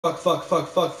Fuck.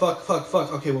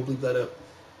 Okay, we'll bleep that out.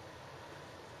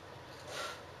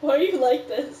 Why are you like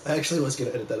this? I actually was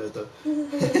gonna edit that out though.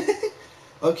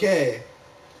 Okay.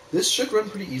 This should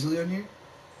run pretty easily on here.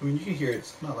 I mean, you can hear it.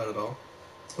 It's not loud at all.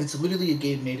 It's literally a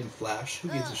game made in Flash. Who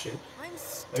gives a shit?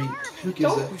 I mean, who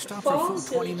gives a... We stopped for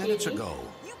food 20 minutes ago.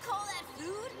 You call that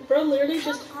food? Bro literally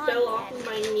just fell off of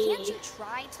my knee. Can't you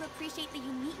try to appreciate the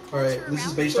unique Alright, culture this is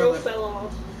around based you? on Bro the... fell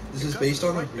off. This is based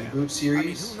on the reboot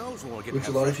series, which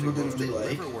a lot of people didn't really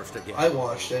like. I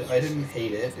watched it. I didn't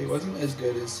hate it. It wasn't as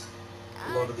good as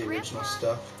a lot of the original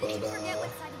stuff, but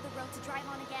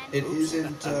it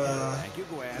isn't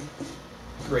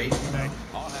great. I'm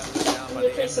gonna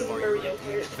play some Mario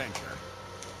Kart. I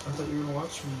thought you were gonna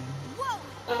watch me. Whoa!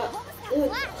 I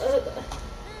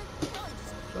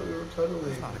thought we were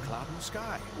cuddling. Not a cloud in the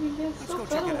sky. We can Let's still go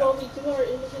check cuddle it while out. we do our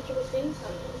individual things,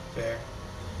 honey. Fair.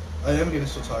 I am gonna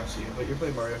still talk to you, but you're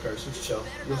playing Mario Kart, so just chill.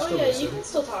 You'll Oh still yeah, listen. you can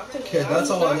still talk to me. Okay, that's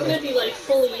I'm all not I gonna like. be like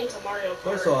fully into Mario Kart.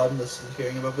 That's all I'm listening,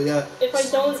 caring about, but yeah. If I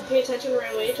don't pay attention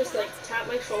right away, just like tap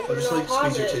my shoulder I'll and just I'll like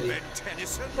pause squeeze your it. titty.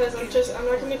 Because I'm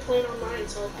not gonna be playing online,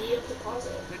 so I'll be able to pause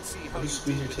it. I'll just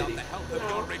squeeze your titty. No.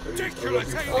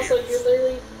 Also, you're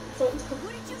literally. What did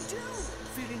you do?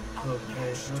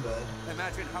 Okay, my bad.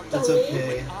 Imagine how That's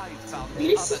okay.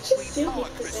 You're such a silly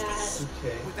for that.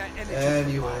 Okay.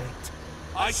 Anyway.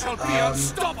 I shall be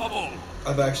unstoppable.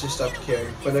 I've actually stopped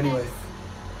caring. But anyway.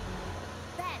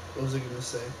 What was I gonna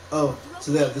say? Oh,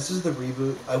 so yeah, this is the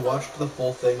reboot. I watched the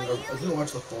full thing. Or, I didn't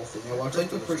watch the full thing. I watched like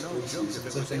the first 3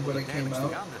 seasons, I think, when it came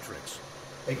out.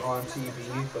 Like on TV,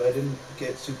 but I didn't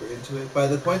get super into it. By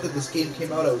the point that this game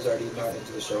came out, I was already not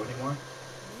into the show anymore.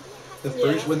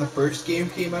 When the first game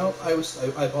came out, I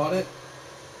bought it.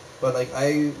 But like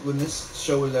when this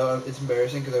show was out, it's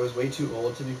embarrassing because I was way too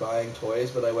old to be buying toys.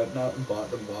 But I went out and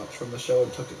bought them watch from the show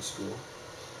and took it to school.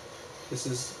 This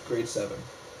is grade 7.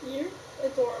 You're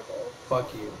adorable.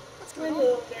 Fuck you. My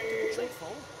little nerd.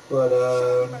 But We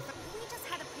just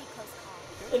had a pretty close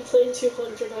call. I'm playing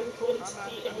 200. I'm going to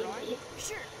beat Amy.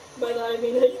 Sure. By that I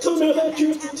mean I don't know how to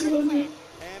drift to 200.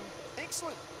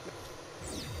 Excellent.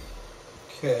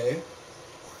 okay.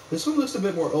 This one looks a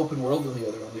bit more open world than the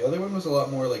other one. The other one was a lot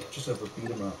more like just of a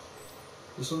beat 'em up.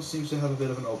 This one seems to have a bit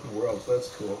of an open world, so that's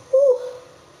cool.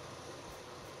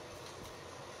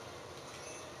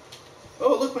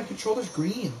 Oh, look, my controller's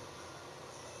green.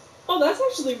 Oh, that's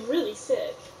actually really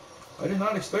sick. I did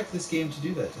not expect this game to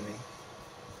do that to me.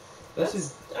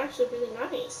 That's actually really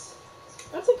nice.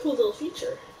 That's a cool little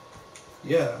feature.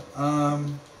 Yeah,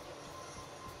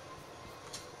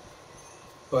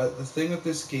 but the thing with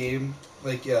this game,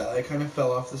 like, yeah, I kind of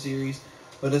fell off the series,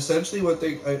 but essentially what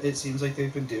it seems like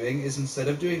they've been doing is instead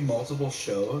of doing multiple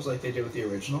shows like they did with the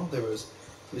original, there's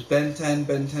Ben 10,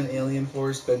 Ben 10 Alien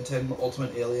Force, Ben 10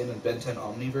 Ultimate Alien, and Ben 10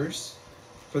 Omniverse.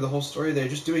 For the whole story, they're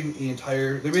just doing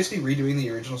they're basically redoing the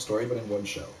original story, but in one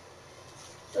show.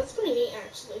 That's pretty neat,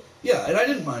 actually. Yeah, and I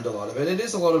didn't mind a lot of it. It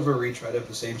is a lot of a retread of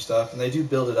the same stuff, and they do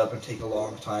build it up and take a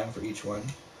long time for each one.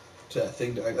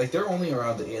 Like, they're only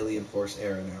around the Alien Force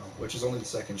era now, which is only the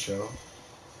second show.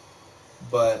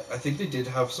 But I think they did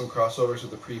have some crossovers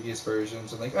with the previous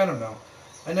versions, and like, I don't know.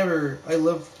 I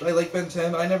like Ben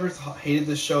 10. I never hated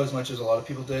this show as much as a lot of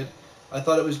people did. I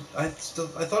thought it was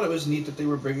neat that they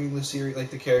were bringing the series, like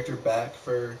the character back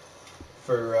for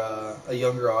a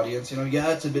younger audience. You know,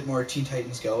 yeah, it's a bit more Teen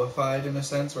Titans Go-ified in a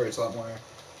sense, where it's a lot more.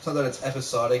 It's not that it's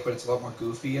episodic, but it's a lot more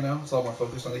goofy. You know, it's a lot more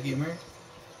focused on the humor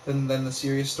than the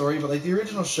serious story. But like the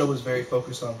original show was very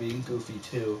focused on being goofy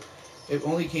too. It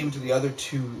only came to the other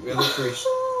three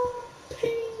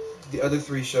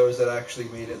shows that actually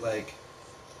made it like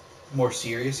more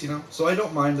serious, you know? So I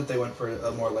don't mind that they went for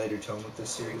a more lighter tone with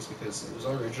this series because it was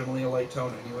originally a light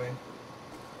tone anyway.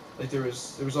 Like there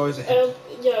was always a hint.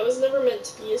 Yeah, it was never meant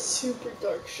to be a super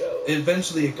dark show.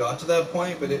 Eventually it got to that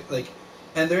point, but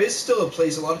and there is still a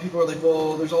place. A lot of people are like,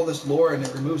 well, there's all this lore and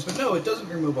it removes, but no, it doesn't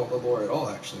remove all the lore at all.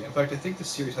 Actually, in fact, I think this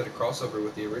series had a crossover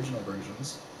with the original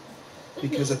versions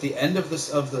because at the end of the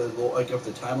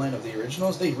timeline of the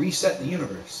originals, they reset the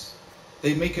universe.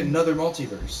 They make another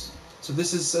multiverse. So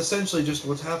this is essentially just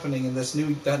what's happening in this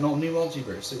new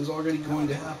multiverse. It was already going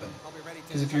to happen.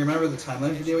 Because if you remember the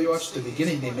timeline video you watched at the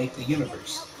beginning, they make the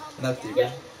universe, and that's the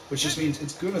original, which just means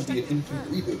it's going to be an infinite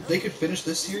reboot. They could finish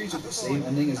this series with the same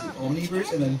ending as the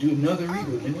Omniverse and then do another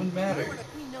reboot, and it wouldn't matter.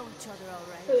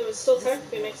 But it would still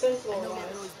technically make sense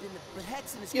lore-wise.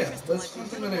 Yeah, that's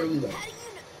something that I really like.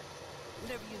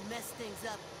 Whenever you mess things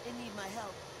up and need my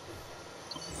help.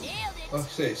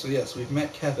 Okay, so yes, we've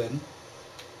met Kevin,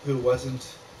 who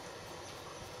wasn't...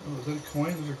 Oh, was that a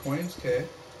coin? Those are coins? Okay.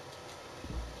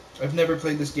 I've never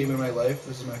played this game in my life.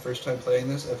 This is my first time playing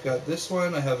this. I've got this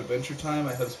one. I have Adventure Time.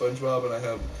 I have SpongeBob, and I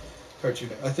have Cartoon.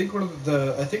 I think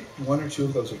one or two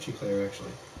of those are 2-player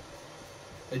actually.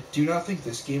 I do not think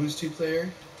this game is 2-player.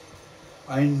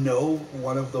 I know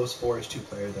one of those 4 is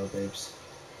 2-player though, babes.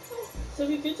 So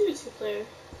we could do a 2-player.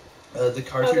 The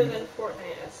Cartoon. Other than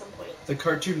Fortnite at some point. The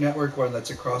Cartoon Network one that's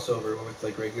a crossover with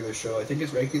like regular show. I think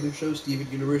it's regular show,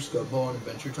 Steven Universe, Gumball, and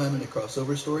Adventure Time, and a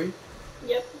crossover story.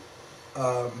 Yep.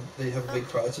 They have a big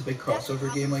it's a big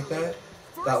crossover game like that.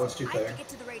 That one's 2-player.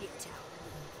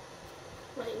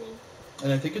 Lightning.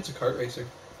 And I think it's a kart racer.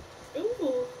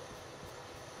 Ooh.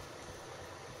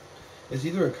 It's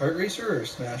either a kart racer or a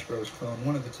Smash Bros. Clone,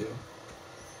 one of the two.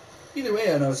 Either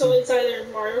way, I know it's... So it's either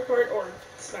Mario Kart or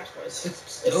Smash Bros.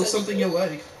 It's still something you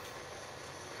like.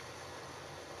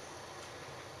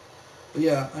 But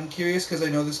yeah, I'm curious because I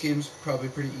know this game's probably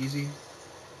pretty easy.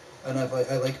 And I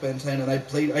like Ben 10, and I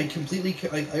beat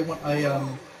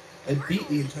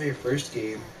the entire first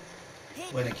game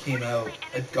when it came out.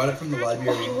 I got it from the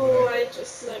library. I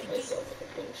just sniped myself with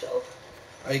a clean shell.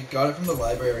 I got it from the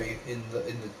library in the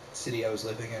city I was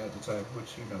living in at the time,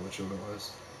 which you know which one it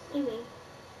was.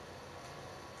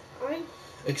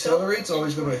 Accelerate's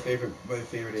always been my favorite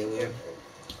alien.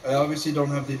 I obviously don't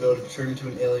have the ability to turn into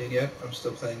an alien yet. I'm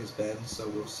still playing as Ben, so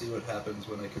we'll see what happens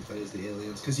when I can play as the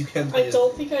aliens. Because you can play I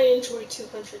don't think I enjoy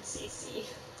 200cc.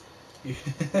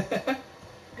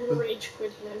 I'm rage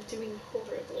quitting. I'm doing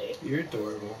horribly. You're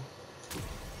adorable.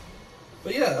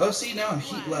 But yeah, oh see, now I'm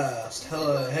Heat Blast.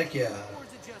 Heck yeah.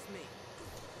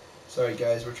 Sorry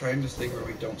guys, we're trying this thing where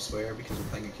we don't swear because we're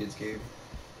playing a kid's game.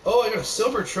 Oh, I got a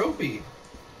silver trophy!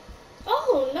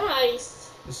 Oh, nice!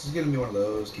 This is gonna be one of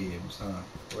those games, huh?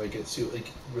 Where I get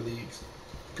like really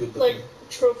good looking. Like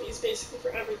trophies basically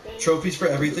for everything. Trophies for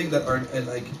everything that aren't, and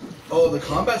like, oh, the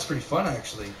combat's pretty fun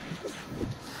actually.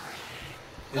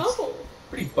 It's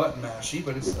pretty button mashy,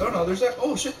 but it's, oh no, there's that,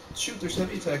 oh shit, shoot, there's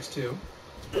heavy attacks too.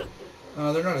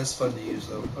 They're not as fun to use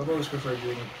though. I've always preferred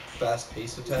doing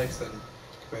fast-paced attacks than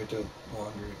compared to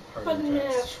longer, harder button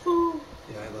attacks. mash, woo!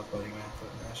 Yeah, I love button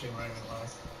mashing, not even lie.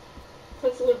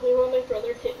 That's literally why my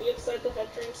brother hit me upside the head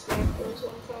during Smash Bros.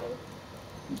 One time.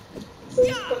 So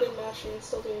he's button mashing and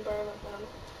still doing better than them.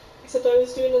 Except I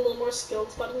was doing a little more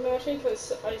skilled button mashing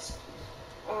because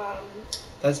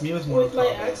that's me with Mortal Kombat. With my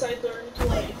Kombat. ex, I learned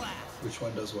like. Which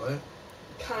one does what?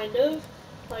 Kind of.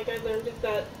 Like I learned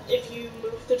that if you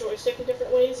move the joystick in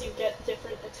different ways, you get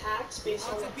different attacks based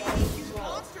on what buttons as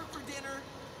well.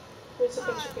 There's a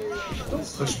bunch of variations.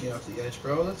 Don't push me off the edge,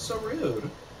 bro. That's so rude.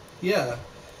 Yeah.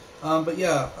 But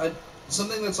yeah,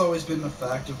 something that's always been a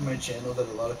fact of my channel that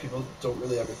a lot of people don't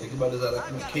really ever think about is that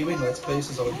K-Wing Let's Plays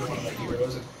has always been one of my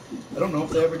heroes, and I don't know if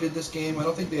they ever did this game. I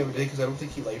don't think they ever did because I don't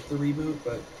think he liked the reboot,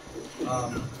 but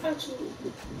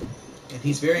and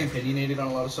he's very opinionated on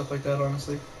a lot of stuff like that,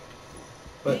 honestly.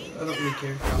 But I don't really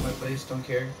care. Not my place, don't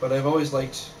care. But I've always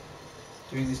liked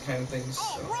doing these kind of things.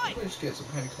 So I just get some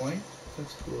kind of coin.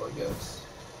 That's cool, I guess.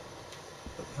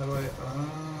 But how do I?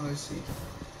 Oh, I see.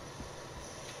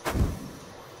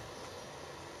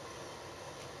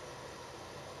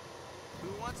 Who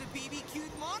wants a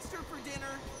BBQ'd monster for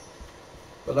dinner?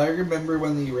 But I remember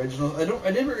when the original, I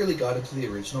never really got into the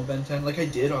original Ben 10. Like I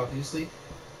did, obviously,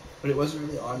 but it wasn't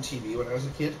really on TV when I was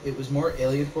a kid. It was more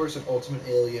Alien Force and Ultimate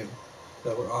Alien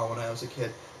that were on when I was a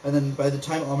kid. And then by the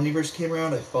time Omniverse came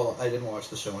around, I didn't watch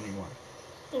the show anymore.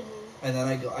 And then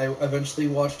I eventually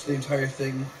watched the entire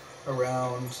thing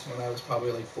around when I was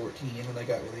probably like 14, and I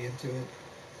got really into it.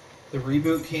 The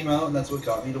reboot came out, and that's what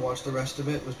got me to watch the rest of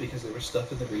it, was because there was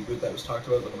stuff in the reboot that was talked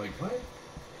about, but I'm like, what?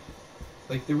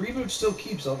 Like, the reboot still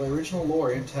keeps all the original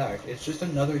lore intact. It's just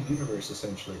another universe,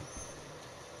 essentially.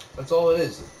 That's all it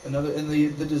is. And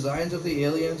the designs of the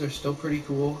aliens are still pretty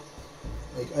cool.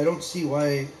 Like, I don't see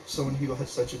why so many people had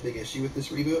such a big issue with this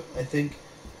reboot. I think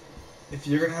if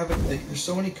you're gonna have it, like, there's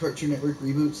so many Cartoon Network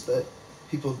reboots that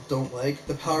people don't like.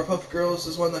 The Powerpuff Girls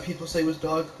is one that people say was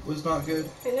not good.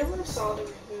 I never saw the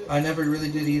reboot. I never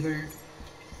really did either.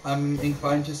 I'm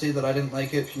inclined to say that I didn't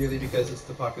like it purely because it's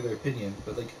the popular opinion,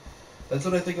 but like, that's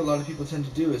what I think a lot of people tend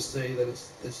to do, is say that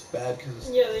it's bad because it's...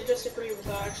 Yeah, they just agree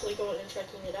without actually going and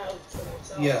checking it out for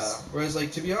themselves. Yeah, whereas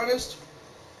like, to be honest...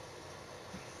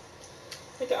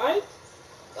 Like,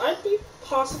 I'd be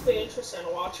possibly interested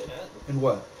in watching it. In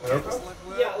what? Powerpuff?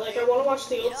 Yeah, like, I want to watch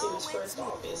the old series first,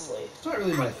 obviously. It's not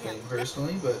really my thing,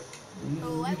 personally, but you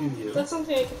do you. That's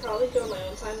something I could probably do on my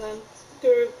own time then.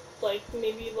 Do, like,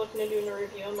 maybe looking to doing a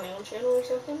review on my own channel or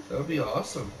something. That would be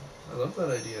awesome. I love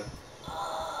that idea.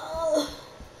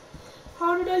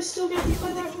 How did I still get hit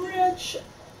by that wrench?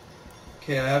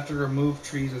 Okay, I have to remove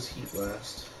trees as Heat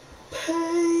Blast.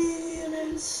 pain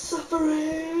and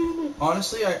suffering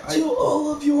Honestly, to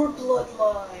all of your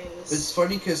bloodlines. It's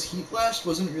funny because Heat Blast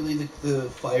wasn't really the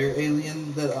fire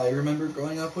alien that I remember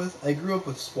growing up with. I grew up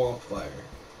with Swamp Fire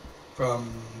from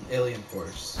Alien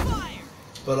Force.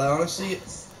 But I honestly,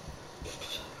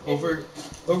 over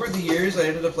the years, I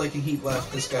ended up liking Heat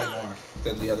Blast this guy more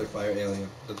than the other fire alien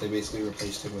that they basically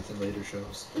replaced him with in later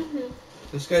shows.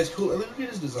 This guy's cool. Look at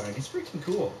his design. He's freaking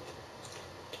cool.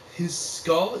 His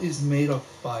skull is made of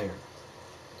fire.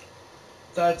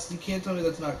 You can't tell me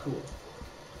that's not cool.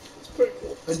 It's pretty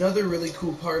cool. Another really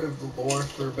cool part of the lore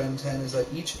for Ben 10 is that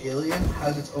each alien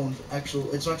has its own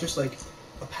actual, it's not just like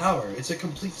a power, it's a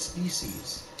complete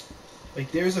species.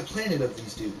 Like there's a planet of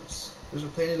these dudes. There's a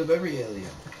planet of every alien.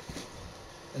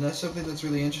 And that's something that's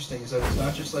really interesting, is that it's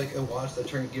not just like a watch that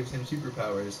gives him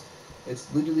superpowers. It's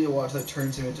literally a watch that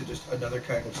turns him into just another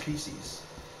kind of species.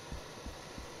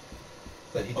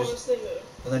 That he just, and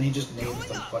then he just names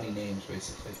them funny names,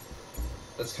 basically.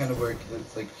 That's kind of where,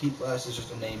 like, Heat Blast is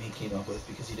just a name he came up with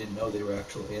because he didn't know they were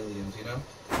actual aliens, you know?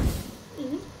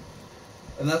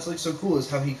 And that's, like, so cool, is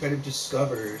how he kind of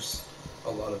discovers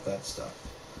a lot of that stuff.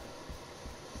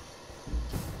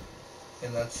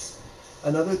 And that's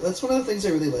one of the things I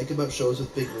really like about shows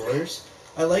with big lores.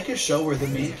 I like a show where the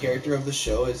main character of the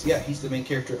show is, yeah, he's the main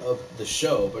character of the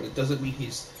show, but it doesn't mean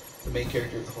he's the main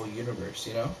character of the whole universe,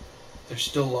 you know? There's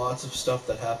still lots of stuff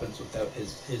that happens without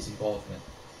his involvement.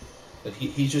 That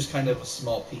he's just kind of a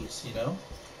small piece, you know?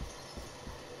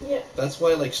 Yeah. That's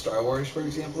why, like, Star Wars, for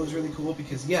example, is really cool,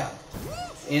 because, yeah,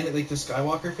 and, like, the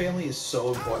Skywalker family is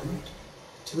so important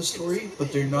to the story,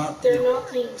 but they're not... They're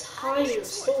not the entire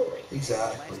story.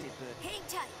 Exactly.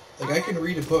 Like, I can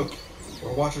read a book,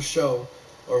 or watch a show,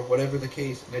 or whatever the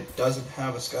case, and it doesn't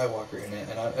have a Skywalker in it,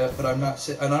 but I'm not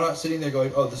sitting there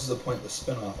going, oh, this is a pointless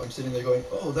spin-off. I'm sitting there going,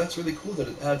 oh, that's really cool that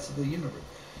it adds to the universe.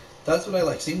 That's what I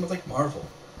like. Same with, like, Marvel.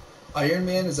 Iron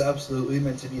Man is absolutely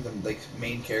meant to be the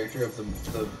main character of the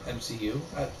MCU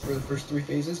for the first 3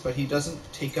 phases, but he doesn't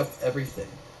take up everything.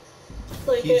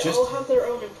 Like, they all have their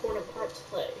own important part to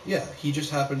play. Yeah, he just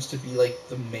happens to be, like,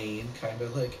 the main kind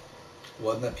of, like,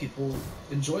 one that people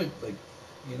enjoy, like,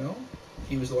 you know?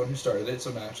 He was the one who started it,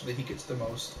 so naturally he gets the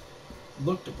most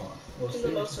looked upon. And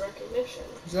the most recognition.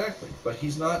 Exactly. But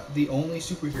he's not the only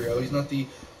superhero. He's not the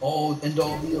end-all,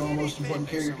 be-all, most important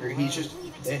character. He's just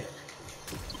there.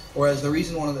 Whereas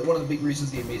one of the big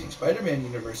reasons the Amazing Spider-Man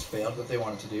universe failed that they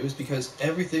wanted to do is because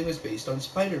everything was based on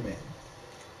Spider-Man.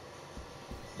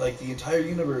 Like, the entire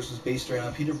universe was based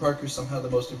around Peter Parker, somehow the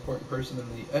most important person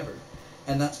ever.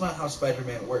 And that's not how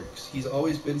Spider-Man works. He's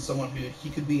always been someone who, he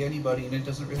could be anybody and it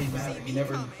doesn't really matter. He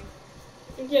never...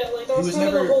 Yeah, like, that was kind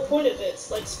of the whole point of it.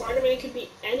 Like, Spider-Man could be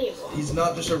anyone. He's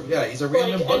not just he's a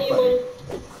random bug bunny.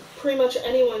 Pretty much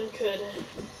anyone could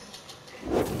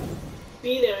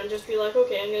be there and just be like,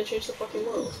 okay, I'm gonna change the fucking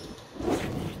world.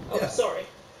 Oh, yeah. Sorry.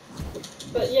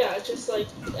 But yeah, just like,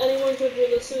 anyone could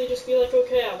realistically just be like,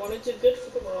 okay, I want to do good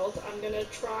for the world, I'm gonna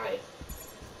try.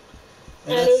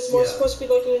 And it was more supposed to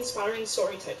be like an inspiring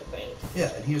story type of thing.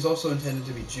 Yeah, and he was also intended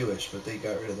to be Jewish, but they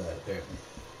got rid of that, apparently.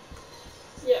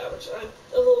 Yeah, which I'm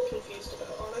a little confused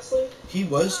about, honestly. He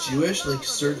was Jewish, like,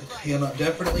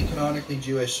 definitely canonically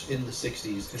Jewish in the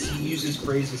 60s, because he uses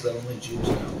phrases that only Jews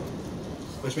know.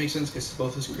 Which makes sense, because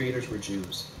both his creators were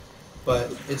Jews.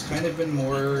 But it's kind of been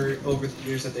more over the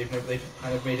years that they've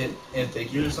kind of made it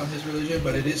ambiguous on his religion,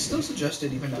 but it is still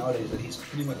suggested even nowadays that he's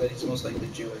most likely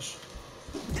Jewish.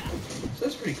 So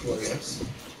that's pretty cool, I guess.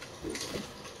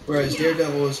 Whereas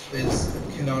Daredevil is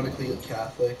canonically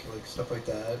Catholic, like stuff like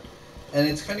that. And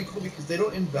it's kind of cool because they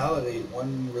don't invalidate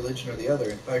one religion or the other.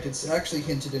 In fact, it's actually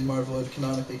hinted in Marvel and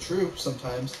canonically true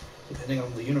sometimes, depending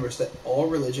on the universe, that all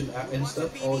religion and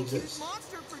stuff all exist.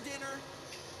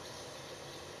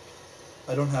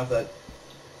 I don't have that.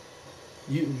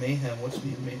 Mutant Mayhem. What's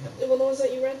Mutant Mayhem? The ones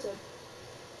that you rented.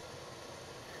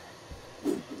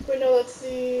 Wait, no, that's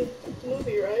the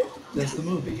movie, right? That's the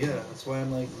movie, yeah. That's why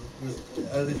I'm like,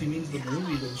 if he means the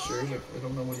movie, then sure. But I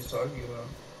don't know what he's talking about.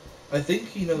 I think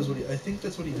he knows I think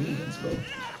that's what he means, but...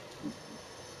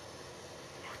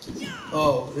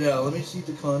 Oh, yeah, let me see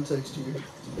the context here.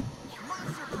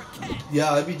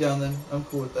 Yeah, I'd be down then. I'm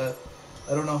cool with that.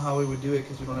 I don't know how we would do it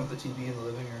because we don't have the TV in the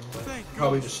living room, but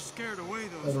probably just scared away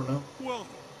those. I don't know. Well,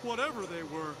 whatever they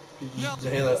were.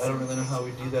 Hey, I don't really know how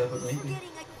we do that, but maybe.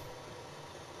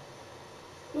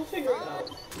 We'll figure it out.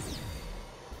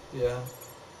 Yeah.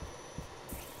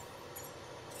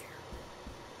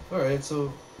 Alright,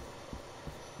 so...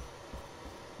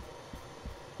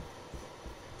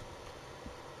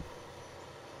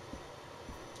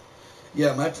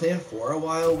 Yeah, my plan for a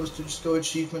while was to just go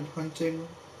achievement hunting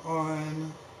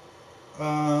on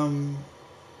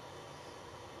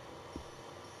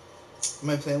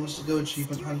My plan was to go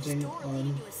achievement hunting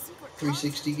on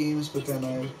 360 games, but then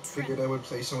I figured I would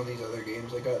play some of these other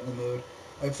games. I got in the mood.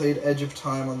 I played Edge of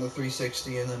Time on the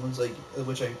 360, and then was like,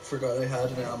 which I forgot I had,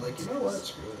 and now I'm like, you know what,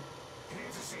 screw it.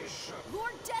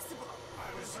 Lord Decibel.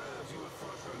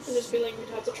 And just be like, we'd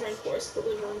have to try and force the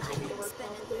living room to work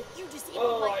probably.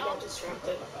 Oh, I got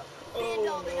distracted. Oh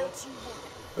no.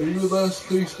 Are you the last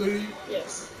place, lady?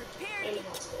 Yes. I'm in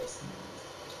last place.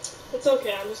 It's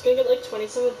okay, I'm just gonna get like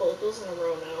 27 bullet bills in a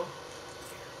row now.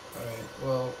 Alright,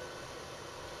 well...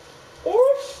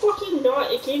 Or fucking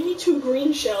not, it gave me 2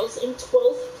 green shells in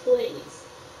 12th place.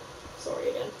 Sorry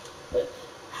again. But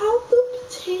how the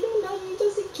potato nugget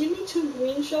doesn't give me 2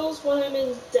 green shells when I'm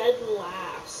in dead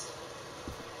last?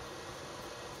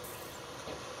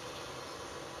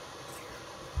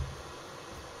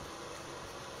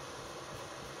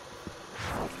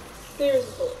 There's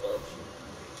a bullet bill.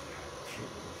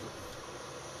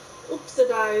 Oops, it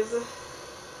dies.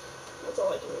 That's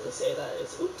all I can really say that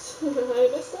is, oops, I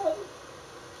messed up.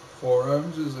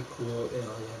 Forearms is a cool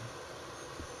alien.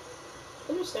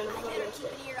 Understandable, how do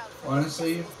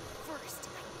Honestly,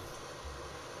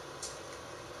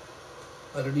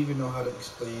 I don't even know how to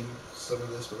explain some of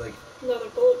this, but like... Another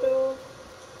bullet bill.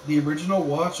 The original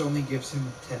watch only gives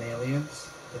him 10 aliens.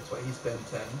 That's why he's been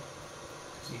 10.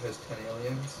 Because he has 10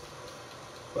 aliens.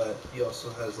 But he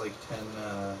also has like 10,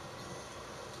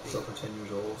 he's over 10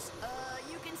 years old.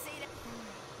 You can say that.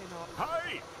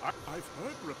 Hi! I've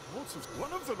heard reports of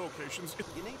one of the locations.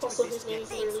 Also, his name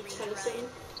is literally Tennyson.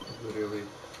 Literally.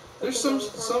 There's some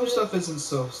stuff isn't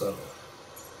so subtle.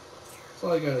 That's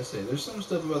all I gotta say. There's some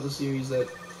stuff about the series that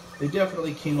they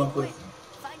definitely came up with,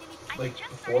 like,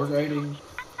 before writing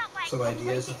some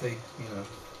ideas that they, you know,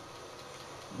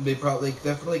 they probably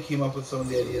definitely came up with some of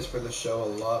the ideas for the show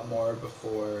a lot more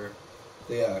before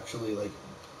they actually, like,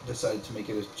 decided to make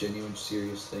it a genuine,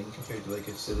 serious thing compared to, like,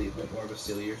 a silly, a bit more of a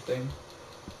sillier thing.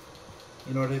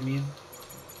 You know what I mean?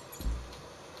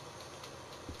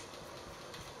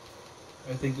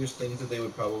 I think there's things that they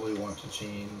would probably want to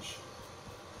change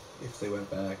if they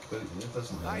went back, but it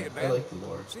doesn't matter. I like the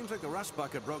lore. Seems like the rust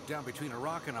bucket broke down between a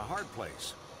rock and a hard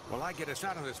place. While I get us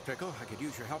out of this pickle, I could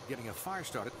use your help getting a fire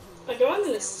started. I got in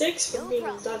a 6 for being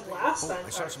done last time. I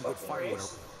saw some good firewood.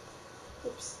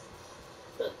 Oops.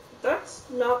 But that's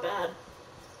not bad.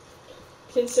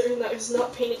 Considering that I was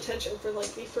not paying attention for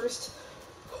like the first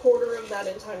quarter of that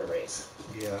entire race.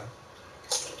 Yeah.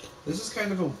 This is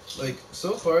kind of a, like,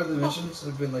 so far the missions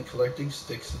have been like collecting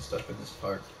sticks and stuff in this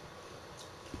park.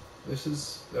 This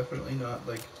is definitely not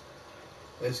like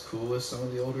as cool as some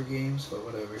of the older games, but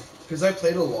whatever. Because I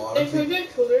played a lot of it could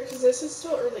get cooler because this is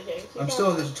still early game. I'm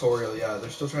still in the tutorial, yeah. They're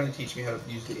still trying to teach me how to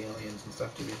use the aliens and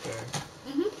stuff, to be fair.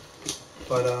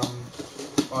 But,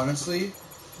 honestly,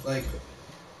 like,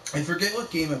 I forget what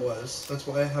game it was. That's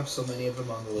why I have so many of them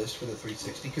on the list for the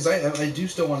 360. Because I do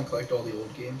still want to collect all the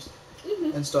old games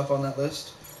and stuff on that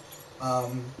list.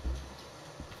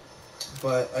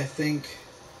 But I think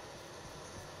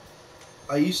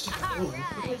I used to... Oh, what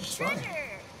did I just find?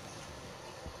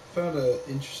 I found an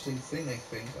interesting thing, I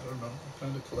think. I don't know. I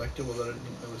found a collectible that I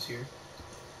didn't know was here.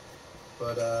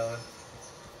 But, I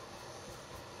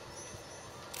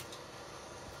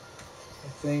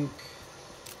think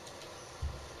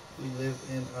we live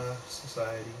in a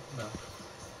society. No.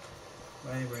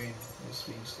 My brain is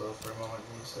being slow for a moment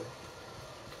when you say.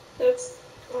 That's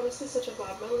honestly such a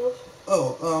vibe, my love.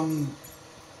 Oh,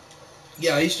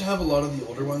 yeah, I used to have a lot of the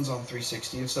older ones on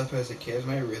 360 and stuff as a kid,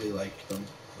 and I really liked them.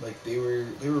 Like, they were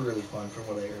really fun from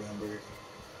what I remember.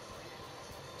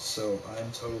 So,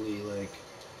 I'm totally, like...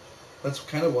 That's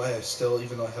kind of why I still,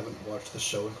 even though I haven't watched the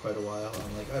show in quite a while,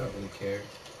 I'm like, I don't really care.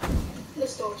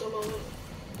 Nostalgia moment.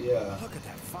 Yeah. Look at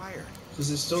that fire.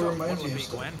 Because it still reminds me of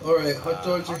stuff. Gwen? Alright, hot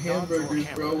dogs or hamburgers,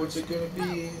 bro? What's it gonna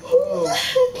be? Oh, We'll that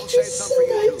save just some for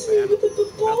you reminds too, me man. with the Now that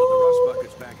the rust ball.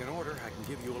 bucket's back in order, I can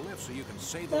give you a lift so you can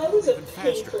save the That road was a even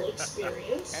faster. painful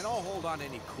experience. And I'll hold on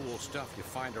any cool stuff you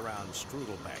find around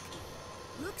Strudelbeck.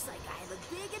 Looks like I have a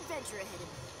big adventure ahead of me.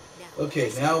 Now,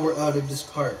 Okay, now we're out of this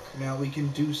park. Now we can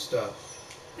do stuff.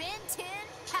 Ben 10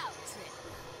 power trip.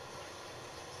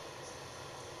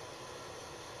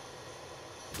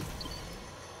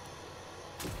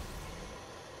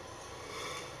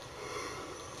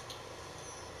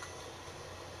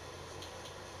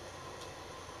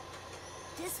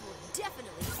 This will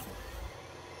definitely.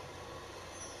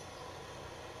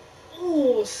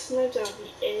 Ooh, sniped out of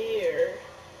the air.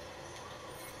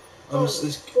 This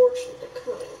Unfortunate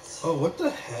occurrence. Oh, what the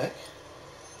heck?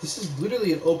 This is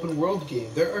literally an open world game.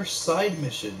 There are side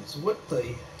missions. What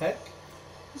the heck?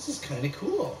 this is kind of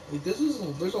cool. Like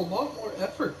there's a lot more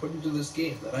effort put into this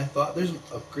game than I thought. There's an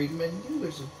upgrade menu.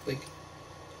 There's a like.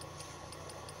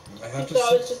 I have to. You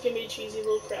thought it was just gonna be a cheesy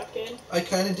little crap game. I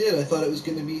kind of did. I thought it was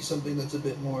gonna be something that's a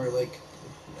bit more like.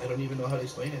 I don't even know how to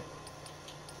explain it.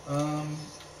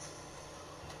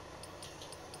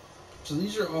 So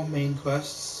these are all main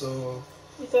quests. So.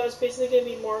 You thought it was basically gonna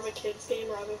be more of a kids game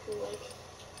rather than like.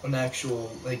 An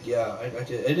actual like yeah, I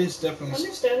did. It is definitely.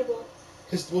 Understandable.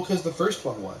 Because the first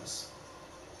one was.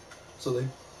 So they,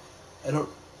 I don't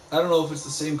know if it's the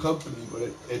same company, but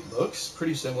it looks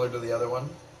pretty similar to the other one.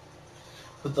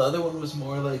 But the other one was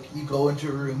more like you go into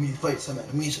a room, you fight some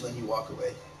enemies, and then you walk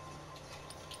away.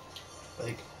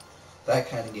 Like that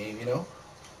kind of game, you know?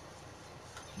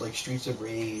 Like Streets of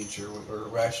Rage or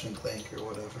Ratchet and Clank or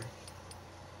whatever.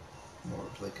 More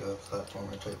of like a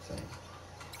platformer type thing.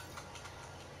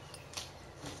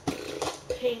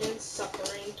 Pain and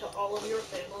suffering to all of your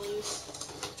families.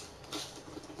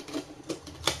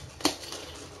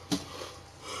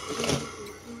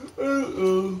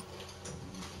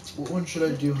 What one should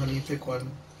I do, honey? Pick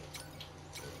one.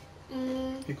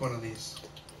 Pick one of these.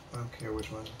 I don't care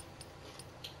which one.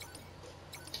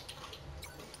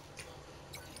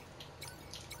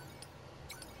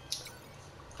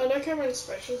 Undercover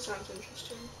inspection sounds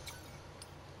interesting.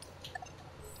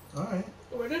 Alright.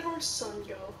 Where did our son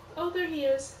go? Oh, there he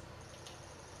is.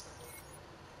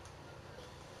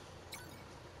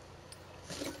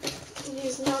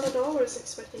 He's not at all where I was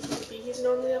expecting him to be. He's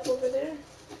normally up over there.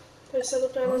 But I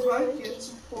settled down on your Hi, ranking. kids,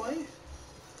 boy.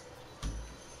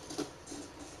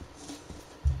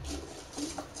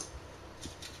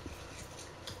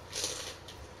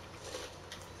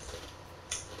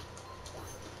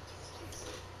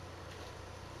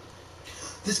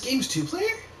 This game's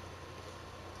 2-player?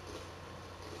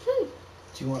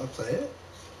 Do you want to play it?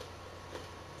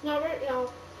 Not right now.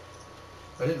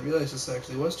 I didn't realize this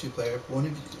actually was 2-player.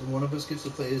 One of us gets to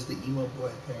play as the emo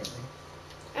boy, apparently.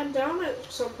 I'm down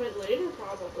at some point later,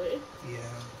 probably.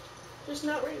 Yeah. Just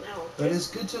not right now. That is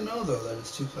good to know, though, that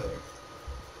it's 2-player.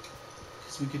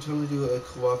 Because we could totally do a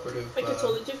cooperative... I could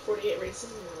totally do 48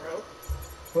 races in a row.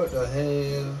 What the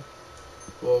hell?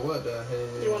 Well, what the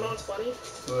hell? You wanna know what's funny?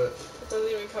 What? It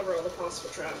doesn't even cover all the possible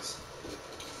tracks.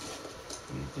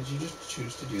 Did you just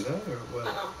choose to do that, or what?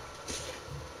 Uh-uh.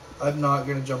 I'm not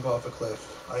gonna jump off a cliff.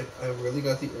 I really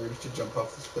got the urge to jump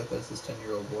off this cliff as this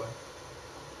 10-year-old boy.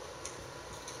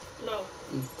 No.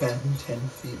 We've been 10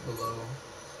 feet below.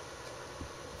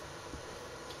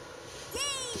 I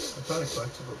thought I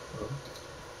collected it,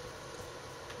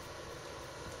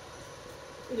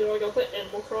 though. You know, I got the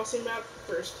Animal Crossing map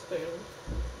first thing.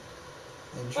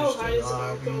 Interesting. Oh, hi,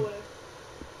 Isabel, go away.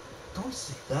 Don't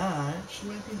say that. She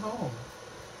might be home.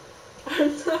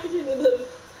 I'm talking to the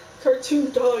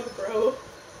cartoon dog, bro.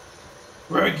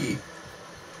 Reggie.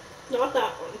 Not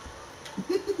that one.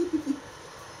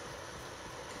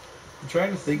 I'm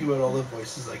trying to think about all the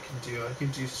voices I can do. I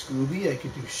can do Scooby, I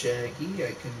can do Shaggy,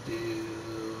 I can do...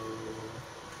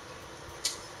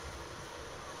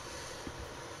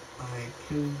 I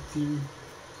can do...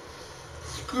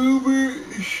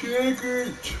 Scooby,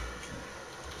 Shaggy...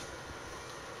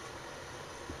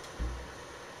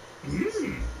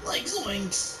 Like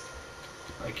Zoinks!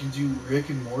 I can do Rick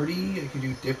and Morty, I can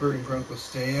do Dipper and Grunkle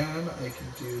Stan, I can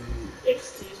do...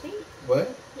 Excuse me? What?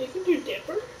 You can do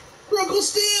Dipper? Grunkle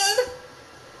Stan!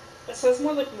 That sounds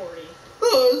more like Morty.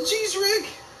 Oh, jeez, Rick!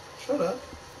 Shut up.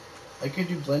 I can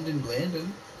do Blendin'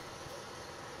 Blandin'.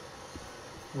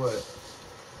 What?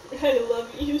 I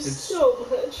love you so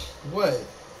much. What?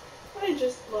 I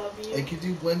just love you. I could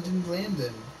do Blendin'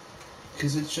 Blandin'.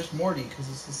 Because it's just Morty, because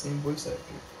it's the same voice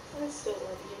actor. I still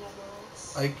love you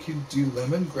nonetheless. I could do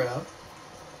Lemon Grab.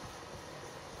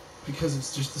 Because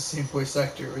it's just the same voice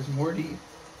actor as Morty.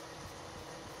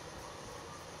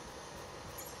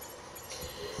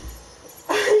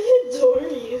 I adore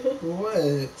you.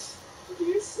 What?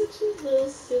 You're such a little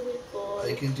silly boy.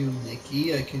 I can do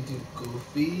Mickey, I can do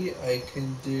Goofy, I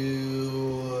can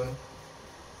do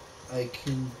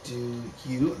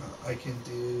you, I can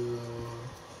do...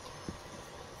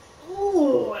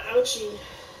 Ooh, ouchie.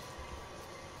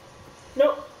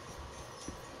 No.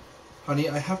 Honey,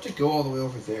 I have to go all the way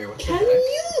over there. What the Can heck?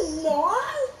 you not,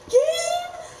 game?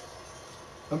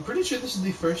 I'm pretty sure this is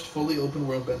the first fully open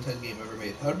world Ben 10 game ever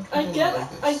made. How did people I not like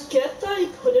this? I get that I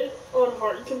put it on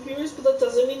hard computers, but that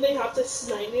doesn't mean they have to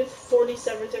snipe me with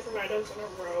 47 different items in a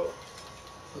row.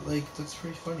 But like, that's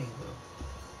pretty funny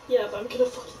though. Yeah, but I'm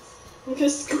gonna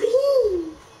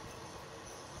scream!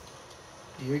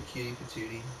 You're a cutie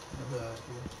patootie. How about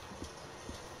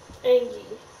you?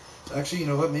 Angie. Actually, you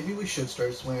know what? Maybe we should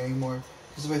start swearing more.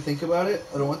 Because if I think about it,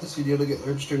 I don't want this video to get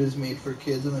registered as made for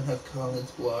kids and then have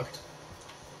comments blocked.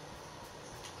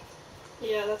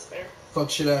 Yeah, that's fair.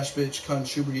 Fuck shit ash bitch, cunt,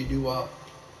 shubity doo wop.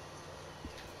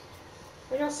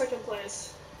 I got second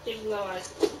place, even though I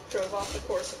drove off the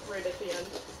course right at the end.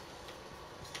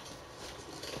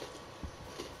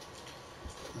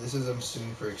 This is, I'm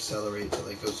assuming, for accelerate to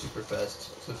like go super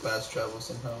fast, to fast travel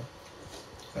somehow.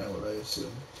 Kind of what I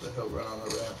assume. So he'll run on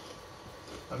the ramp.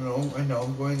 I know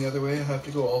I'm going the other way. I have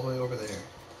to go all the way over there.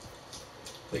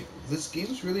 Like, this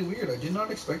game's really weird. I did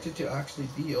not expect it to actually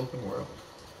be open world.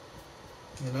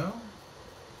 You know?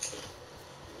 It's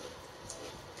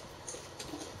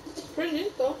pretty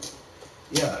neat though.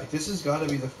 Yeah, like, this has got to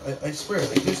be the. I swear,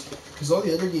 like this, because all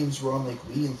the other games were on like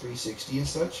Wii and 360 and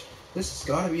such. This has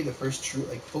got to be the first true,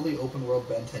 like, fully open world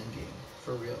Ben 10 game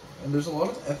for real. And there's a lot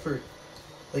of effort.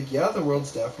 Like, yeah, the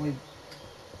world's definitely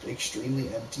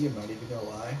extremely empty. I'm not even gonna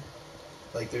lie.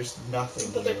 Like, there's nothing.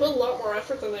 But they here. put a lot more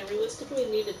effort than they realistically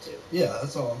needed to. Yeah,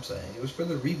 that's all I'm saying. It was for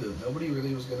the reboot. Nobody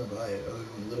really was gonna buy it other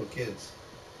than little kids.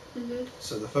 Mhm.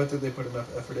 So the fact that they put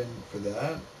enough effort in for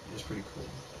that is pretty cool.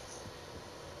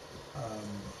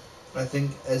 I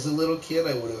think as a little kid,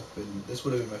 this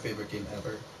would have been my favorite game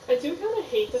ever. I do kind of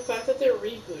hate the fact that they're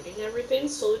rebooting everything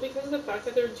solely because of the fact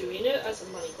that they're doing it as a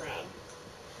money grab.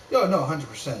 Yeah, no,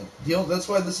 100%. That's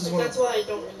why this is Like, one. that's why I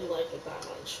don't really like it that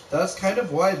much. That's kind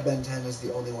of why Ben 10 is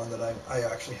the only one that I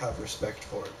actually have respect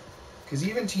for. Because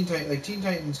even Teen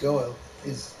Titans Go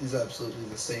is absolutely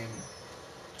the same.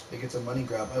 Like, it's a money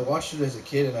grab. I watched it as a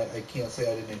kid, and I can't say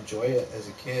I didn't enjoy it as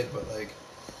a kid, but like,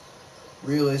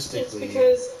 realistically, It's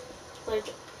because,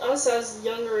 like, us as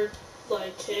younger,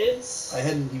 like, kids, I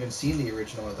hadn't even seen the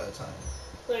original at that time.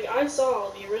 like, I saw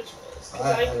all the originals, because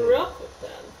I grew up with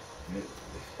them.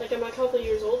 Like, I'm a couple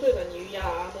years older than you. Yeah,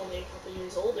 I'm only a couple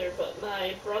years older, but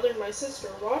my brother and my sister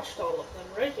watched all of them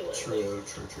regularly. True.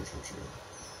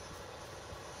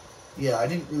 Yeah, I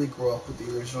didn't really grow up with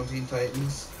the original Teen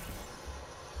Titans.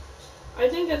 I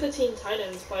didn't get the Teen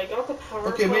Titans, but I got the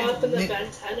Powerpuff and the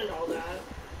Ben 10 and all that.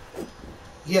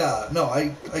 Yeah, no,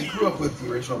 I grew up with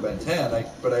the original Ben 10,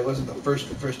 but I wasn't the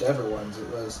first ever ones. It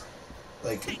was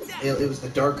like it was the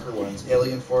darker ones,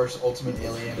 Alien Force, Ultimate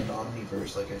Alien, and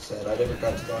Omniverse. Like I said, I never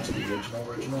got to go into the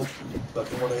original, but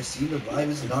from what I see, the vibe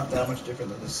is not that much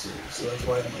different than this series. So that's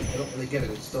why I'm like, I don't really get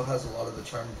it. It still has a lot of the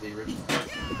charm of the original.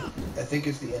 I think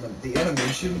it's the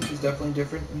animation is definitely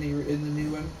different in the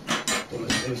new one.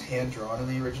 It was hand drawn in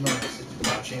the original. It's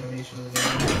flash animation in the new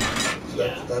one.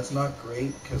 So that's not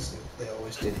great because they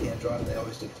always did hand drawn and they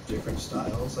always did different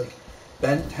styles. Like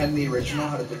Ben 10, the original,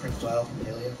 had a different style from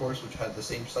Alien Force, which had the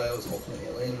same style as Ultimate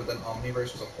Alien, but then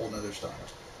Omniverse was a whole nother style.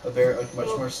 Much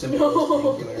more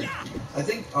simple, angular. I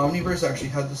think Omniverse actually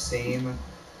had the same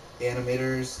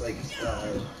animators, like,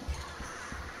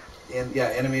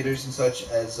 animators and such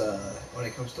as when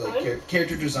it comes to like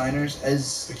character designers as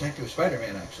Spectacular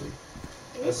Spider-Man, actually.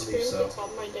 I believe so. Top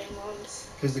of my dang lungs.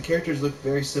 Because the characters look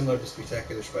very similar to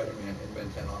Spectacular Spider-Man in Ben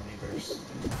 10 Omniverse.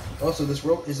 Also, this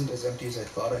world isn't as empty as I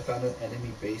thought. I found an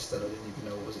enemy base that I didn't even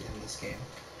know was in this game.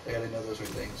 Like, I didn't know those were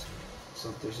things.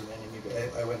 So there's an enemy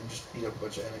base. I went and just beat up a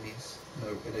bunch of enemies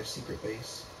in a secret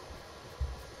base.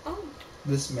 Oh.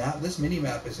 This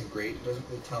mini-map isn't great. It doesn't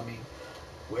really tell me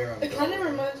where I'm going. It kind of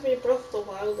reminds me of Breath of the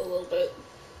Wild a little bit.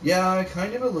 Yeah,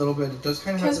 kind of a little bit. It does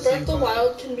kind of have the same same Because Breath of the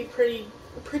Wild can be pretty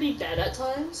dead at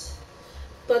times,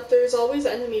 but there's always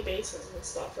enemy bases and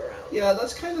stuff around. Yeah,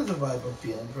 that's kind of the vibe I'm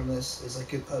feeling from this. Is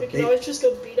like you can always just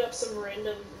go beat up some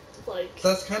random, like...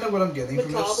 That's kind of what I'm getting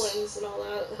from this. goblins and all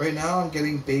that. Right now I'm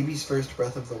getting baby's first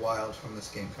Breath of the Wild from this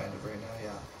game, kind of, right now,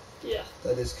 yeah. Yeah.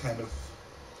 That is kind of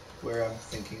where I'm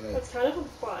thinking that... That's kind of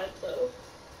a vibe, though.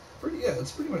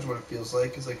 It's pretty much what it feels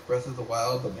like. It's like Breath of the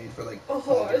Wild, but made for, like,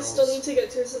 Oh, I still need to get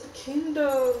Tears of the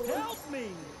Kingdom. Help me!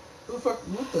 Who the fuck?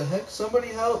 What the heck? Somebody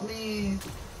help me!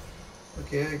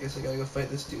 Okay, I guess I gotta go fight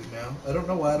this dude now. I don't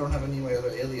know why I don't have any of my other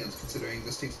aliens, considering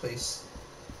this takes place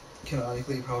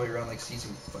canonically probably around like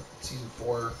season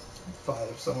 4,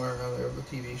 5, somewhere around there of the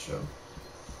TV show.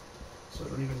 So I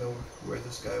don't even know where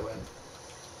this guy went.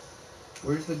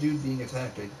 Where's the dude being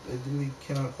attacked? I really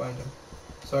cannot find him.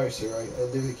 Sorry, sir. I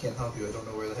literally can't help you. I don't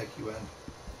know where the heck he went.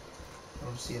 I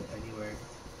don't see him anywhere.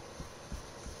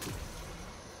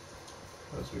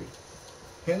 That was weird.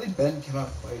 Apparently Ben cannot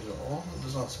fight at all. It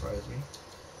does not surprise me.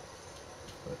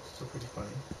 But it's still pretty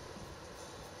funny.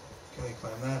 Can I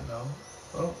climb that? No.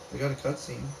 Oh, we got a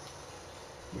cutscene.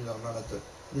 Even though I'm not at the...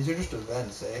 These are just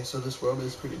events, eh? So this world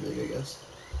is pretty big, I guess.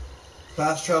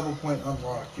 Fast travel point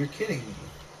unlocked. You're kidding me.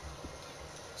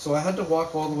 So I had to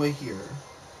walk all the way here.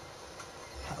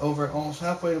 Over almost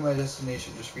halfway to my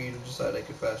destination just for you to decide I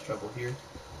could fast travel here.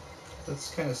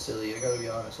 That's kind of silly. I gotta be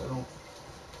honest. I don't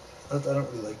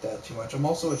really like that too much. I'm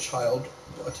also a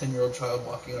 10-year-old child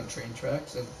walking on train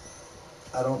tracks, and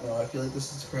I don't know. I feel like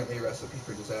this is currently a recipe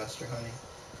for disaster, honey.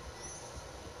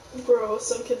 Bro,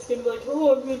 some kid's gonna be like,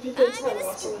 oh, I'm gonna be the time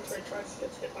walks on the train tracks and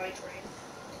gets hit by a train.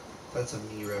 That's a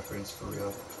me reference for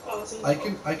real. Oh, it's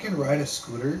I can ride a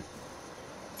scooter.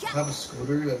 I have a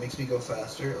scooter that makes me go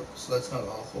faster, so that's not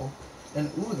awful.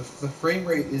 And ooh, the frame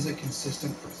rate isn't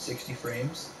consistent for 60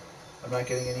 frames. I'm not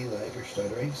getting any lag or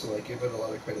stuttering, so I give it a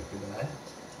lot of credit for that.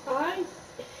 I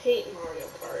hate Mario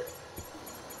Kart.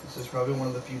 This is probably one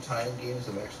of the few time games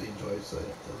I've actually enjoyed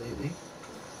lately.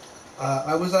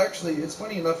 I was actually, it's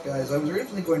funny enough, guys, I was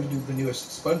originally going to do the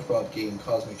newest SpongeBob game,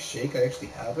 Cosmic Shake. I actually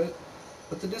have it,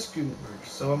 but the disc didn't work,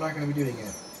 so I'm not going to be doing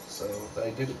it. So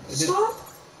I did. Stop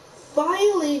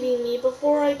violating me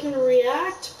before I can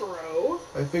react, bro.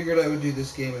 I figured I would do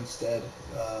this game instead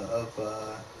of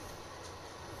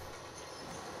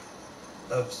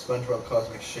SpongeBob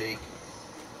Cosmic Shake.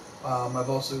 I've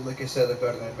also, like I said, I've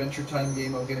got an Adventure Time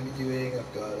game I'm going to be doing.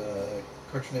 I've got a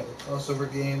Cartoon Network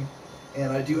crossover game,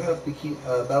 and I do have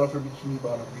Battle for Bikini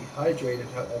Bottom Rehydrated.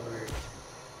 However,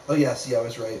 oh yeah, see, I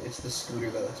was right. It's the scooter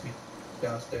that lets me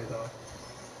bounce there, though.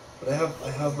 But I have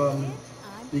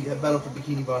Battle for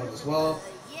Bikini Bottom as well.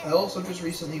 I also just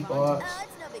recently bought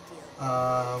Could you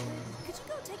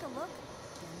go take a look?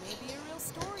 There may be a real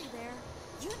story there.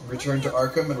 Return to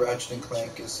Arkham and Ratchet and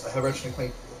Clank I have Ratchet and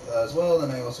Clank as well.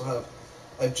 Then I also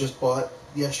I've just bought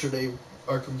yesterday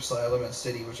Arkham Asylum and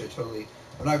City, which I'm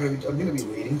gonna be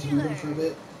waiting to do them for a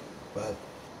bit, but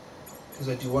because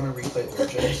I do want to replay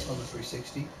Origins on the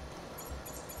 360.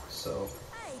 So.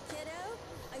 Hey kiddo,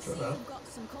 I see Shut up. you've got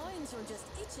some coins or just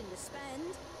itching to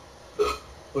spend.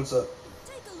 What's up?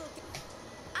 Take a look.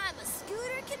 I'm a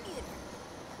scooter commuter.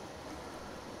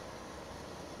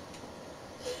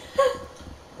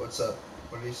 What's up?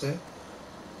 What did he say?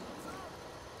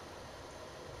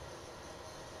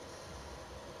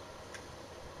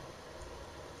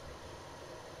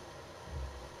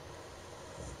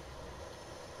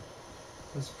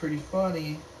 That's pretty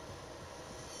funny.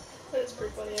 That's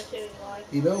pretty funny, I can't even lie.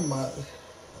 You know,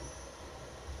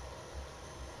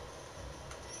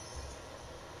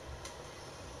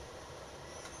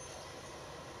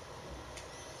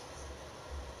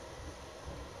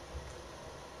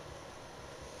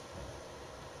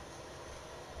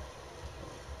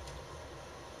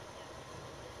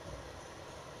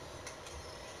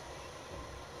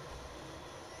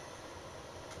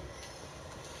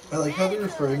 I like how they're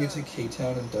referring it to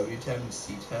K-Town and W-Town and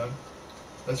C-Town.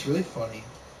 That's really funny.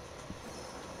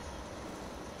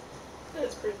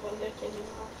 That's pretty funny, I can't even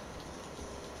lie.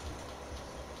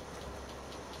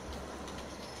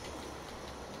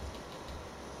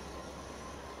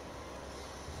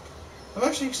 I'm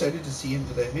actually excited to see him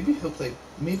today. Maybe he'll play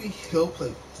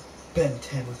Ben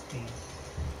 10 with me.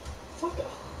 Fuck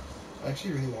off. I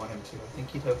actually really want him to. I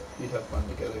think we'd have fun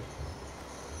together.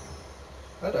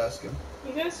 I'd ask him.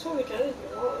 You guys totally can if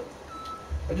you want.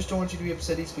 I just don't want you to be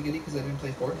upsetty spaghetti because I didn't play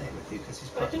Fortnite with you because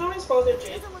he's I probably... can always bother It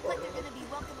Jake. doesn't look like they're going to be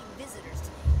welcoming visitors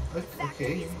today. The factory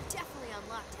Okay. is definitely on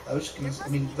lockdown. I was just gonna. There I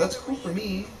must mean, be that's other cool for ways.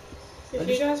 me. If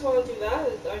you guys want to do that,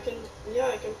 I can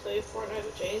play Fortnite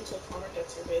with Jay until Connor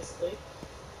gets here, basically.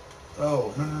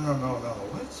 Oh no!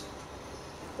 What?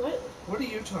 What? What are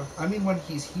you talking? I mean, when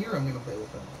he's here, I'm gonna play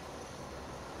with him.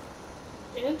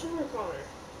 Andrew or Connor?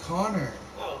 Connor.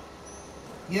 Oh.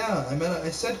 Yeah, I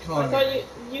said Connor. I thought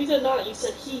you did not. You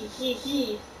said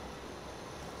he.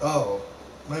 Oh,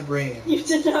 my brain. You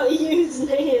did not use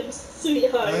names,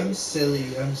 sweetheart. I'm silly.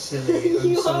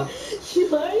 You are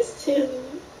silly.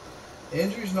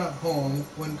 Andrew's not home.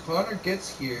 When Connor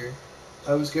gets here,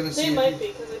 I was gonna see. They might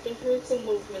be, because I can hear some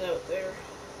movement out there.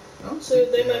 I don't So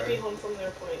think they they might are. be home from their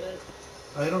appointment.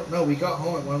 I don't know. We got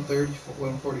home at 1:30,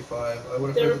 1:45. I would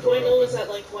have Their heard the door appointment was open. at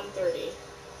like 1:30.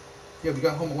 Yeah, we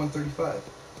got home at 1:35.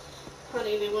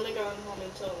 Honey, they wouldn't have gotten home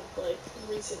until like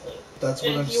recently. That's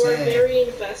what and I'm if you are saying. very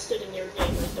invested in your game,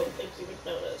 I don't think you would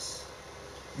notice.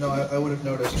 No, I would have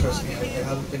noticed. Trust me. I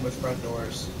have a thing with front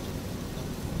doors.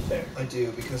 Fair. I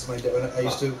do because my dad. I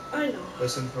used to I know.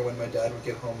 listen for when my dad would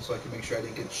get home, so I could make sure I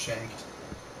didn't get shanked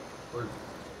or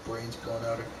brains blown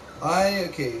out.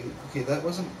 Okay. That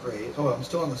wasn't great. Oh, I'm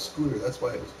still on the scooter. That's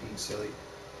why it was being silly.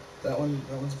 That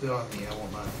one's a bit on me. I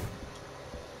won't lie.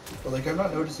 But like, I'm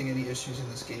not noticing any issues in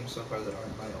this game so far that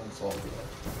aren't my own fault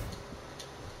yet.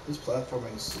 This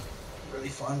platforming's really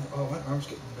fun. Oh, my arm's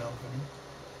getting numb,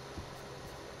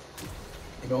 honey.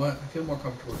 You know what? I feel more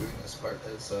comfortable doing this part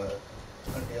as an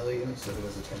alien instead of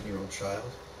as a 10-year-old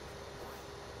child.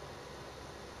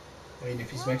 I mean, if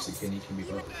he's Mexican, he can be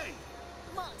both. Hey,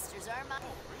 Monsters are my...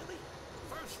 Oh, really?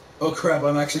 First, Oh crap,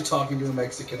 I'm actually talking to a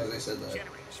Mexican as I said that.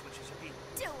 generator switches are being...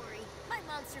 Don't worry, my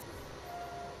monsters...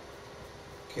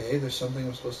 Okay, there's something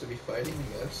I'm supposed to be fighting,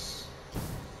 I guess.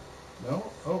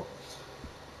 No? Oh.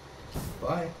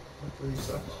 Bye. That really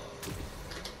sucks.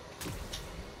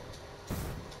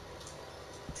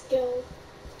 Let's go.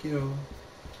 Kiddo.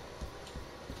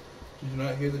 Did you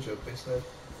not hear the joke I said?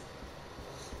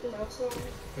 No, sorry.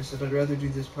 I said I'd rather do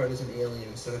this part as an alien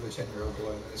instead of a 10-year-old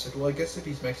boy. And I said, well, I guess if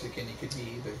he's Mexican, he could be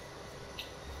either.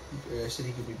 I said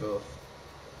he could be both.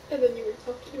 And then you were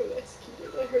talking to an Mexican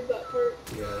dude. I heard that part.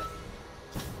 Yeah.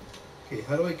 Okay,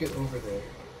 how do I get over there?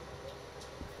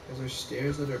 Because there's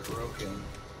stairs that are broken.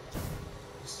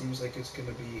 It seems like it's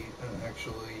gonna be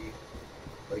actually...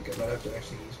 Like, I might have to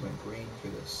actually use my brain for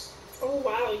this. Oh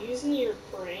wow, using your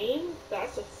brain?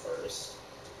 That's a first.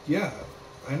 Yeah,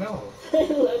 I know. I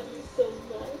love you so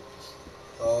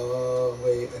much.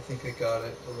 Wait, I think I got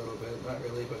it a little bit. Not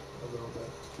really, but a little bit.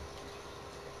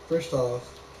 First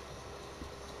off,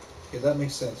 okay, that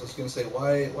makes sense. I was gonna say,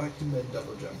 why can men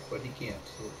double jump, but he can't.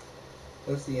 So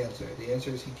that's the answer. The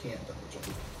answer is he can't double jump.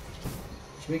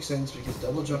 Which makes sense because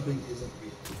double jumping isn't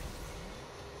real.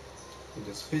 It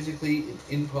is physically an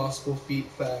impossible feat.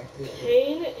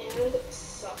 Pain and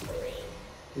suffering.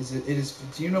 It is.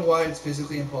 Do you know why it's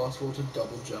physically impossible to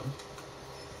double jump?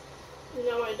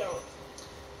 No, I don't.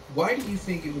 Why do you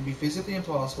think it would be physically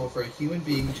impossible for a human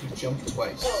being to jump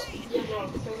twice? Oh, yeah, no,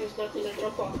 because there's nothing to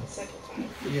jump off the second time.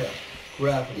 Yeah,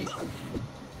 gravity.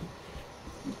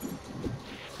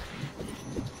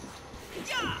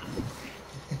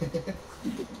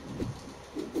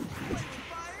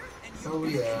 Oh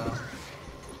yeah.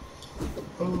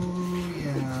 Oh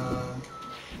yeah.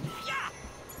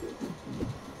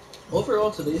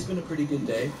 Overall, today's been a pretty good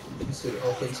day,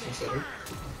 all things considered.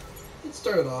 It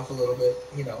started off a little bit,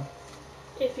 you know,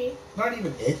 Iffy. not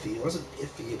even iffy. It wasn't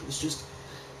iffy. It was just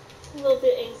A little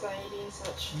bit anxiety and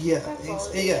such. yeah, That's all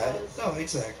it yeah. was. No,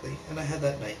 exactly. And I had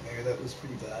that nightmare. That was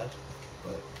pretty bad,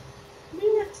 but We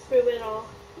worked through it all.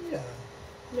 yeah.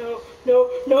 No, no,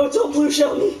 no, don't blue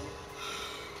shell me!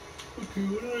 Okay,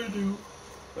 what did I do?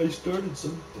 I started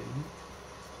something.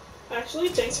 Actually,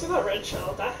 thanks for that red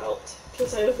shell. That helped.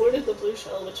 Because I avoided the blue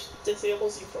shell, which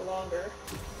disables you for longer.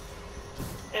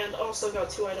 And also got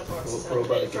 2 item boxes out of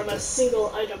it from a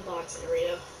single item box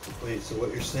area. Wait, so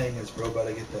what you're saying is bro about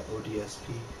to get that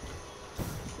ODSP?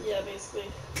 Yeah,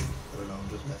 basically. I don't know, I'm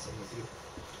just messing with you.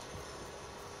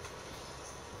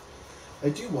 I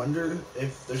do wonder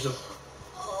if there's a...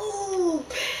 Oh,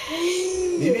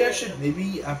 pain!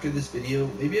 Maybe after this video,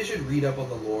 maybe I should read up on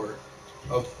the lore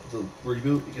of the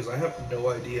reboot, because I have no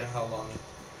idea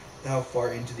how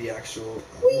far into the actual...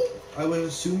 I would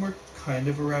assume we're kind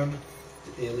of around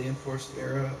the Alien Force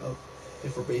era, of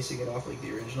if we're basing it off like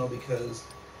the original, because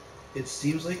it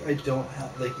seems like I don't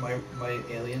have, like, my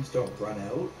aliens don't run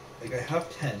out. Like, I have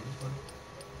 10.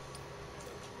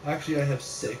 Actually, I have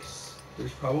 6.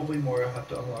 There's probably more I have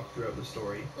to unlock throughout the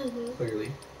story,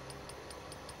 clearly.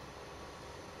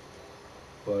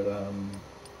 But,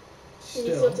 still.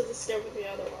 You still have to discover the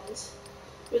other ones.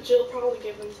 Which you'll probably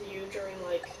give them to you during,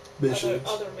 like, Missions.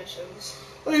 other missions.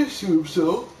 I assume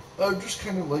so. I'm just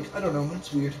kind of like, I don't know,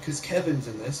 it's weird, because Kevin's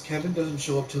in this. Kevin doesn't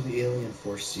show up till the Alien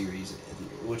Force series,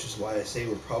 which is why I say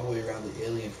we're probably around the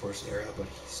Alien Force era, but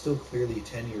he's still clearly a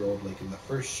 10-year-old like in the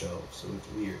first show, so it's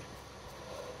weird.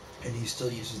 And he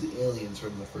still uses the aliens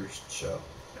from the first show.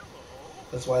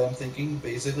 That's why I'm thinking,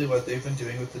 basically what they've been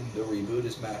doing with the reboot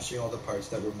is mashing all the parts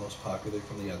that were most popular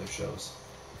from the other shows.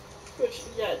 Which,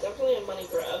 yeah, definitely a money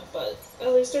grab, but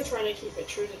at least they're trying to keep it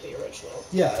true to the original.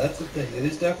 Yeah, that's the thing. It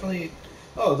is definitely...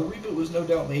 Oh, the reboot was no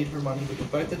doubt made for money, but the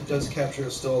fact that it does capture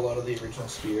still a lot of the original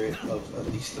spirit of at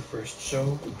least the first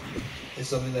show is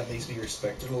something that makes me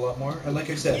respect it a lot more. And like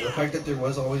I said, the fact that there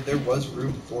was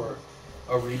room for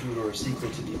a reboot or a sequel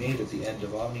to be made at the end of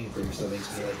Omniverse, that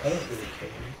makes me like, I don't really care.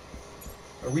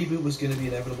 A reboot was going to be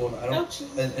inevitable, and I don't.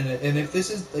 Ouchie. And if this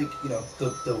is like, you know,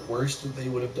 the worst that they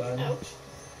would have done, Ouch.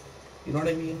 you know what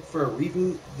I mean? For a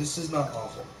reboot, this is not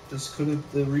awful. The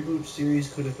reboot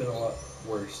series could have been a lot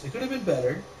worse. It could have been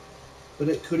better, but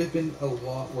it could have been a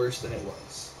lot worse than it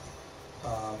was.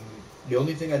 The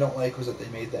only thing I don't like was that they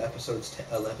made the episodes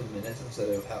 11 minutes instead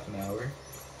of half an hour.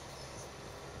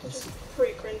 Just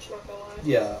pretty cringe, not gonna lie.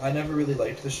 Yeah, I never really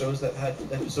liked the shows that had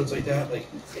episodes like that. Like,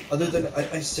 other than,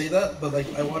 I say that, but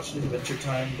like, I watched Adventure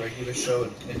Time, regular show,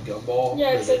 and Gumball. Yeah,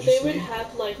 except they would religiously.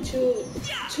 have like two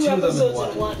Two of them in episodes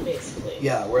one. in one, basically.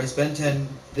 Yeah, whereas Ben 10,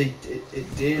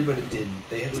 it did, but it didn't.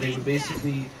 They would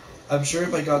basically, I'm sure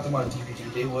if I got them on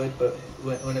DVD they would, but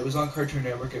when it was on Cartoon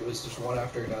Network, it was just one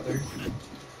after another.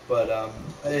 But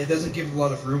it doesn't give a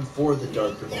lot of room for the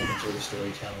darker moments or the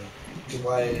storytelling. Which is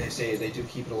why I say they do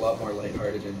keep it a lot more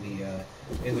lighthearted in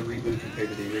the reboot compared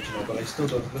to the original. But I still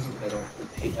don't.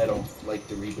 I don't like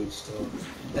the reboot still.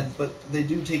 But they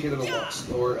do take it at a lot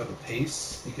slower of a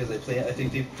pace because I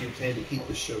think they do plan to keep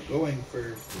the show going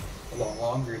for a lot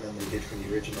longer than they did for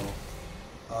the original.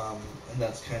 And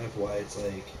that's kind of why it's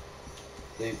like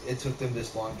it took them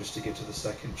this long just to get to the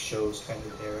second show's kind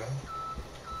of era.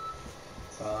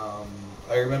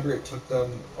 I remember it took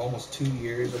them almost 2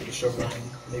 years of the show running,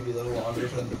 maybe a little longer,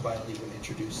 for them to finally even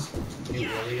introduce new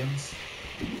aliens.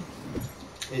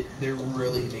 They're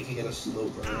really making it a slow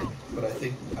burn, but I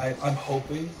think I'm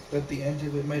hoping that the end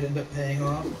of it might end up paying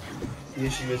off. The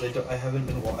issue is I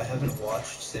haven't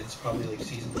watched since probably like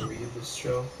season 3 of this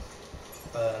show,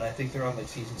 and I think they're on like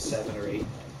season 7 or 8 now.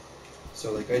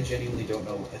 So like I genuinely don't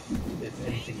know if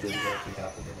anything did exactly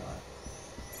happen or not.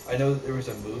 I know that there was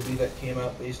a movie that came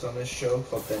out based on this show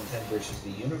called Ben 10 versus the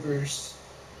Universe.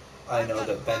 I know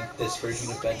that this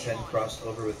version of Ben 10 crossed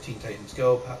over with Teen Titans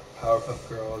Go, Powerpuff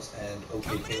Girls, and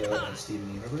OKKO and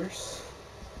Steven Universe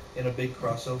in a big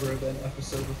crossover event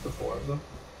episode with the 4 of them.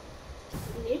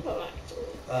 Nepo, actually.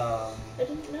 I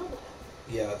didn't know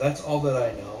that. Yeah, that's all that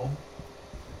I know.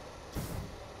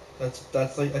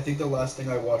 That's like I think the last thing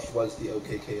I watched was the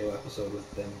OKKO episode with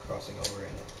them crossing over in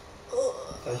it.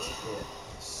 That's it.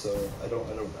 So I don't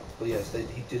know. But yes,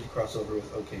 he did cross over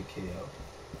with OKKO.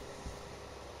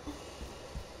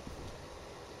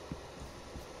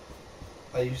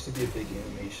 I used to be a big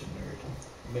animation nerd.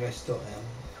 I mean, I still am,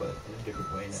 but in a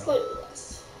different way now. Slightly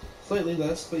less. Slightly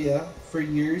less, but yeah. For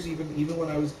years, even when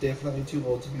I was definitely too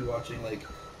old to be watching like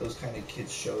those kind of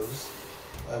kids shows,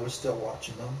 I was still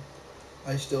watching them.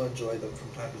 I still enjoy them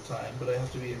from time to time, but I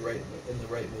have to be in the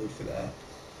right mood for that.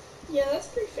 Yeah, that's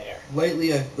pretty fair.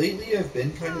 Lately I've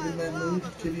been kind of in that mood,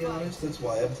 to be honest. That's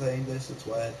why I'm playing this. That's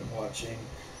why I've been watching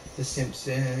The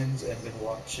Simpsons and been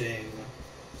watching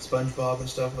SpongeBob and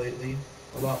stuff lately.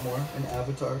 A lot more. And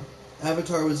Avatar.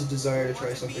 Avatar was a desire to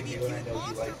try something new, and I know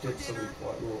he liked it, so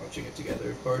we were watching it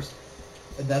together, of course.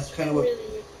 And that's kind of what... I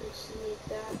really appreciate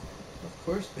that. Of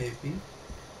course, baby.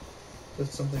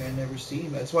 That's something I never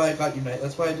seen. That's why I got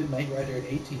That's why I did Knight Rider at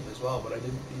 18 as well, but I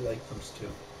didn't really like those two.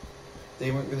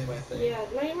 They weren't really my thing. Yeah,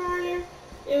 Knight Rider,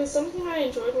 it was something I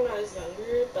enjoyed when I was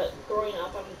younger, but growing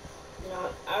up I'm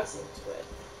not as into it.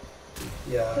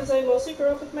 Yeah. Because I mostly grew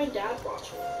up with my dad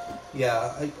watching it.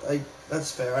 Yeah, I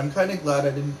that's fair. I'm kind of glad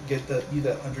I didn't get that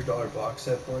 $100 box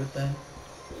set for it then.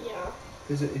 Yeah.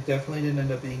 Because it definitely didn't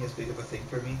end up being as big of a thing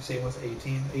for me. Same with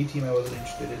 18. 18 I wasn't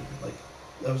interested in. Like,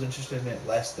 I was interested in it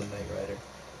less than Knight Rider.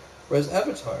 Whereas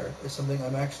Avatar is something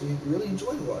I'm actually really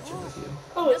enjoying watching with you.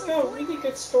 Oh, it's got a really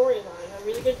good storyline, a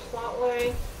really good plot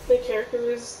line. The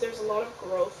characters, there's a lot of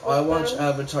growth with I watch them.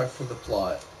 Avatar for the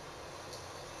plot.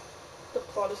 The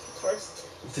plot is Katara's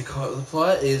titties. The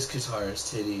plot is Katara's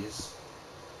titties.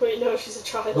 Wait, no, she's a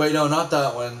child. Wait, no, not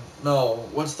that one. No,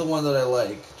 what's the one that I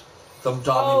liked? The Dami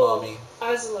Mommy.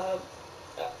 Azula.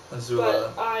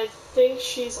 Azula. But I think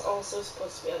she's also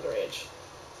supposed to be underage.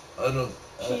 I don't...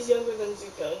 She's younger than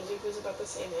Zuko, and Zuko's about the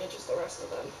same age as the rest of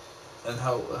them. And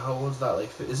how was that? Like,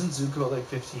 isn't Zuko like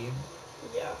 15?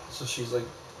 Yeah. So she's like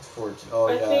 14. Oh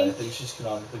I think she's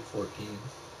canonically 14.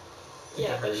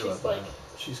 Yeah, but she's like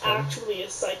actually a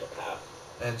psychopath.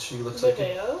 And she looks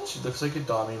Nevaeh? she looks like a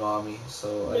Dami Mommy.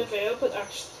 So Nevaeh, but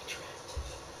actually attractive.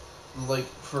 like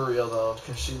for real though,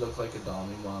 because she looked like a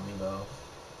Dami Mommy though.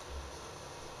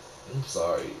 I'm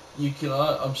sorry. You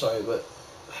cannot. I'm sorry, but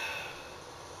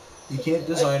you can't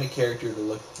design a character to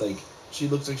look like she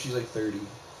looks like she's like 30.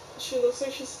 She looks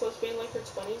like she's supposed to be in like her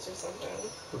 20s or something.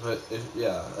 But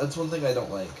yeah, that's one thing I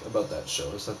don't like about that show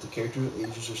is that the character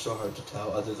ages are so hard to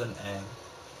tell, other than Aang.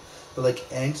 But like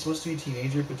Aang's supposed to be a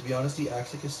teenager, but to be honest, he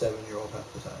acts like a 7-year-old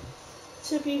half the time.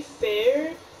 To be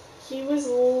fair, he was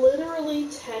literally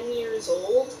 10 years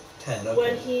old 10. Okay.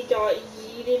 when he got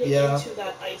yeeted into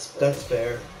that iceberg. That's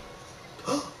fair.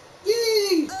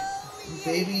 Yay! Oh,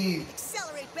 Baby!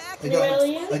 Accelerate back.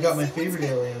 I got my favorite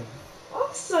alien.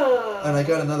 Awesome! And I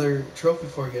got another trophy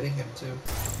for getting him too.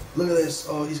 Look at this.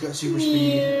 Oh, he's got super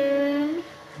speed.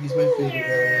 He's my favorite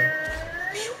alien.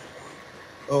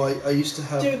 Oh, I used to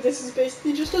have... Dude, this is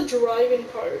basically just a driving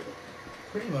part.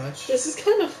 Pretty much. This is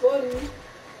kind of fun.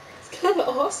 It's kind of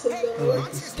awesome I though.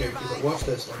 like this character, but watch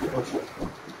this one. Watch it.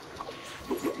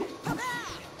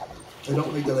 I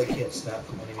don't like that I can't snap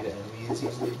from enemy to enemy as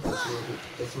easily. That's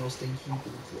a little stinky,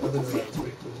 but other than that, it's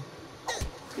pretty cool.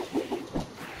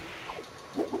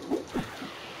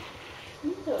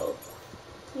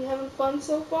 You having fun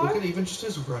so far? Look at even just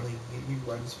his running. He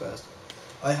runs fast.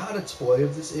 I had a toy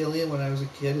of this alien when I was a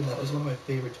kid, and that was one of my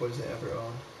favorite toys I ever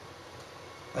owned.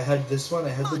 I had this one. I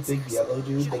had the big yellow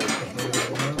dude that I can't remember the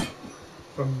name of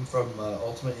from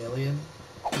Ultimate Alien.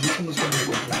 This one was from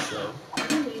the original show.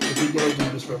 The big yellow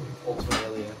dude was from Ultimate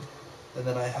Alien, and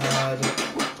then I had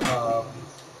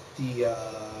the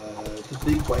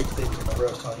big white thing. Remember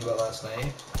I was telling you about last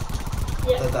night?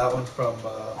 Yeah. That one from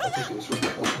I think it was from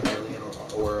Ultimate Alien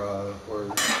or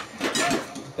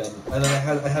Ben. And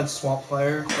then I had Swamp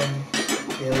Fire from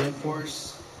Alien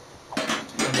Force,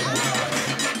 and then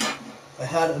I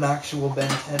had an actual Ben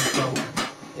 10 from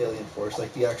Alien Force,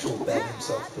 like the actual Ben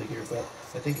himself figure. But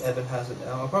I think Evan has it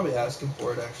now. I'll probably ask him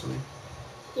for it actually.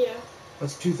 Yeah.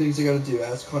 That's two things I gotta do.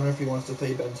 Ask Connor if he wants to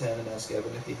play Ben 10, and ask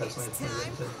Evan if he has my Ben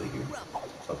 10 figure.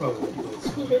 I'll probably do it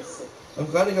soon. Yes. I'm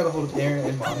glad I got a hold of Aaron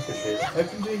and Monica today. I've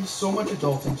been doing so much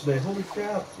adulting today. Holy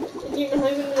crap. You're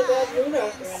not even in a bad mood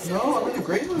after it. No, I'm in a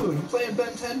great mood. I'm playing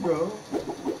Ben 10, bro.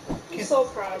 I'm so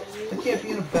proud of you. I can't be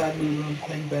in a bad mood when I'm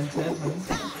playing Ben 10, man.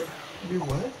 You're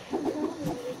what?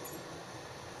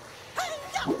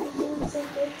 You're doing so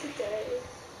good today.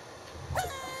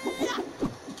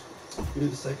 You're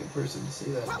the second person to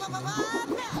say that to me.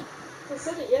 I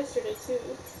said it yesterday too.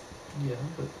 Yeah,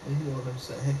 but you know what I'm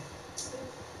saying.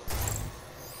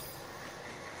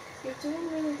 You're doing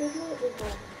really good lately,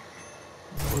 man.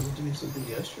 I wasn't doing so good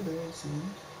yesterday, it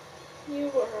seemed.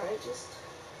 You were, I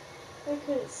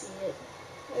couldn't see it.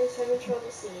 I was having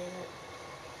trouble seeing it.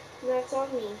 And that's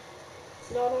on me.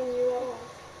 It's not on you at all.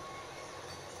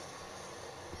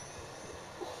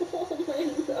 Oh my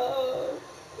love.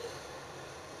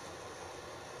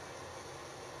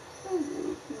 I love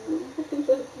you. I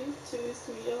love you too,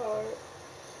 sweetheart.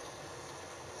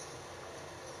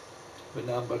 But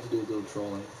now I'm about to do a little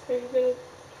trolling. Are you gonna...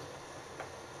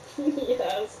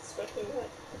 Yeah, I was expecting that.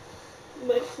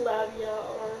 My flabia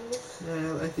arms.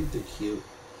 Yeah, I think they're cute.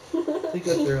 They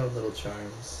got their own little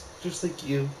charms. Just like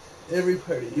you. Every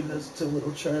part of you has some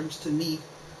little charms to me.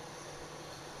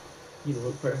 You know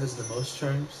what part has the most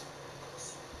charms?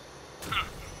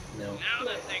 No. Now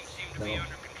that things seem to be No.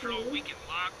 under control, we can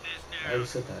lock this I down. already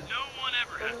said that. No one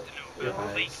ever has to know Your about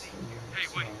eyes Lacey. and your Hey,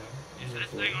 wait, smile is and your this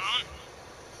thing voice.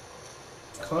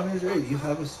 on? Connor's right. You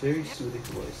have a very soothing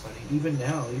voice, honey. Even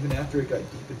now, even after it got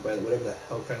deepened by whatever the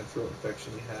hell kind of throat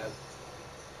infection we had.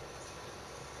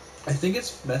 I think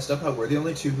it's messed up how we're the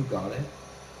only two who got it.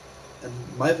 And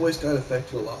my voice got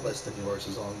affected a lot less than yours,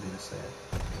 is all I'm going to say.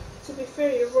 To be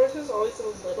fair, your voice is always a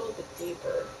little bit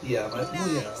deeper. Yeah, I'm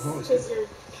always Because good.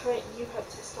 you have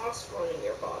testosterone in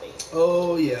your body.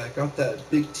 Oh, yeah, I got that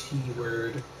big T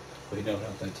word. Wait, no,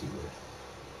 not that T word.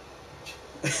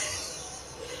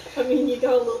 I mean, you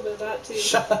got a little bit of that too.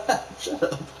 Shut up. Shut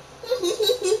up.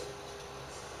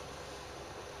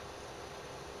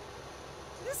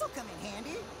 This'll come in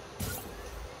handy.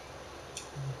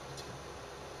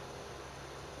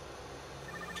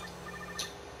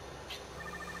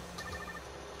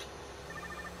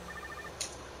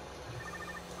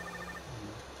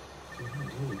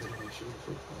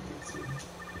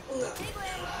 No.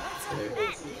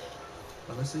 There.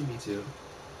 Honestly, me too.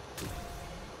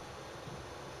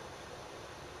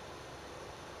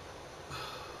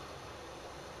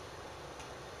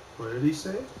 What did he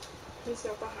say? He's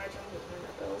got the Hydra on the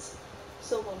internet bills,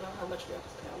 so we'll know how much we have to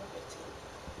pay on the 15th.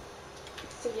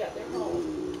 So yeah, they're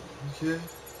home. Okay.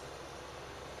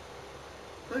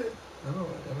 Okay. I don't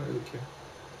really care.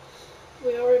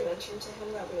 We already mentioned to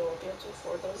him that we won't be able to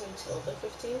afford those until the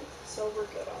 15th, so we're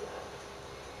good on that.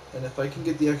 And if I can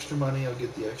get the extra money, I'll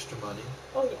get the extra money.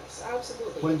 Oh yes,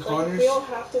 absolutely. When Like, Connor's- if we all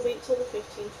have to wait till the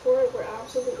 15th for it, we're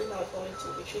absolutely not going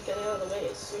to. We should get it out of the way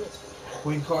as soon as we can.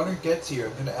 When Connor gets here,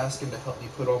 I'm gonna ask him to help me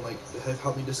put on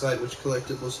help me decide which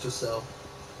collectibles to sell.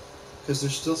 Because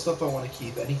there's still stuff I want to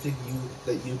keep. Anything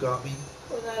that you got me.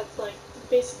 Or that, like,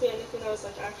 basically anything that was,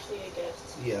 like, actually a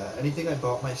gift. Yeah, anything I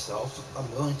bought myself,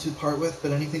 I'm willing to part with.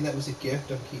 But anything that was a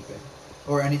gift, I'm keeping.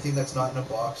 Or anything that's not in a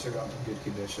box or not in good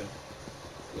condition.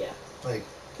 Yeah. Like,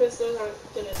 Because those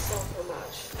aren't gonna sell for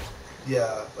much.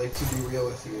 yeah, like to be real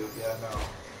with you, yeah, no.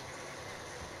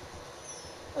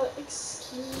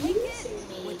 Excuse Hey,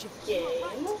 me, would you game.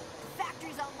 The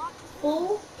factory's unlocked.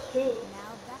 Full poo.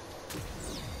 Now that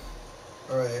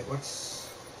Alright, what?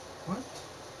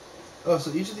 Oh,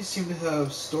 so each of these seem to have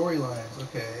storylines,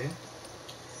 okay.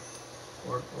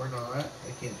 Or not.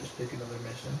 I can't just pick another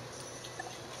mission.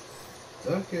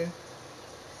 Okay.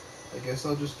 I guess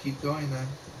I'll just keep going then.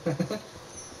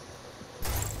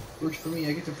 Works for me,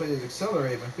 I get to play as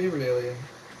Accelerate, my favorite alien.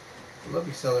 I love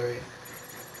Accelerate.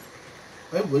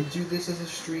 I would do this as a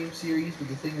stream series, but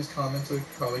the thing is comments are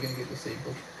probably going to get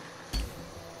disabled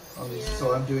on these,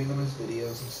 so I'm doing them as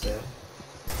videos instead.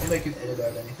 And I can edit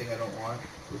out anything I don't want,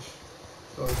 which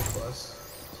is always a plus.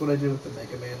 That's what I did with the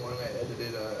Mega Man one. I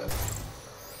edited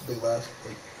the last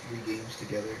like 3 games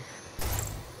together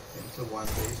into one,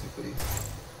 basically.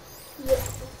 Yeah.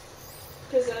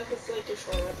 Because that was like a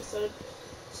short episode.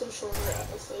 Some shorter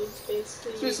episodes,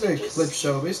 basically. It's basically a clip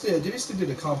show. Basically, I did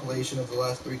a compilation of the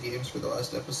last 3 games for the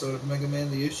last episode of Mega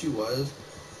Man. The issue was,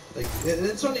 like,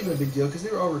 it's not even a big deal because they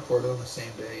were all recorded on the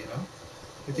same day, you know?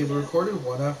 Like, they were recorded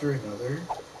one after another,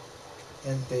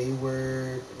 and they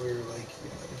were like,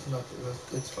 yeah, it's not,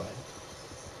 it's fine.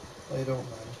 I don't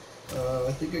mind.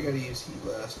 I think I gotta use Heat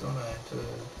Blast, don't I?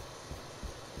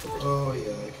 Oh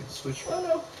yeah, I can switch. Oh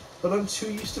no. But I'm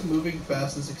too used to moving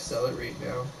fast as Accelerate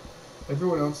now.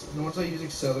 Everyone else, once I use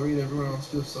Accelerate, everyone else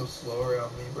feels so slow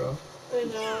around me, bro. I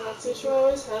know, that's the issue I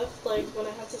always have, like, when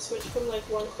I had to switch from, like,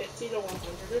 150 to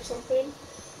 100 or something.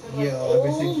 I'm like, Yeah,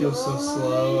 everything feels so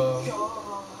slow.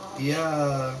 God.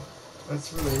 Yeah,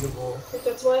 that's relatable. Like,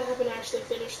 that's why I haven't actually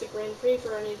finished the Grand Prix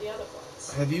for any of the other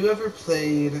ones. Have you ever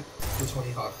played the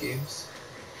Tony Hawk games?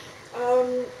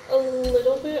 A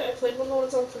little bit. I played one that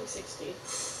was on 360.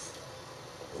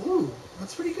 Ooh,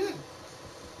 that's pretty good.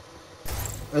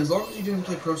 As long as you didn't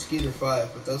play Pro Skater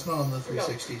 5, but that's not on the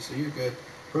 360, so you're good.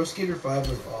 Pro Skater 5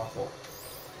 was awful.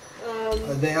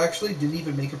 They actually didn't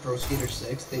even make a Pro Skater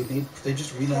 6. They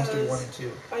just remastered 1 and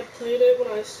 2. I played it when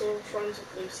I was still friends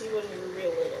with Lucy when we were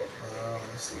real little. Oh,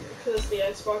 I see. Because the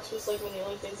Xbox was like one of the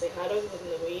only things they had other than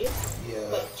the Wii. Yeah.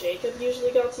 But Jacob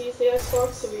usually got to use the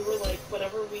Xbox, so we were like,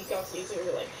 whenever we got to use it,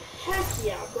 we were like, heck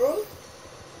yeah, bro.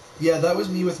 Yeah, that was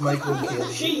me with Michael and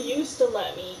Kaylee. She used to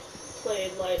let me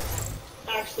play, like,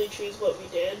 actually choose what we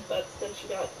did, but then she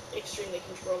got extremely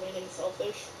controlling and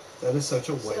selfish. That is such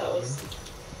a white that woman. was,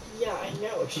 yeah, I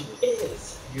know, she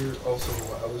is. You're also,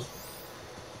 I was,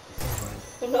 never mind.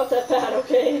 I'm not that bad,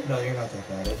 okay? No, you're not that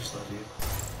bad, I just love you.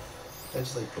 I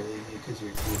just like bullying you because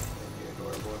you're cute and you're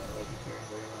adorable and I love you very,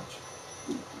 very much.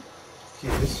 Okay,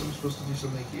 this I'm supposed to do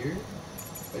something here?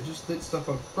 I just did stuff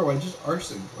on, bro, I just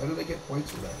arsoned. Why did I get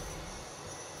points for that?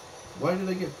 Why did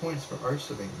I get points for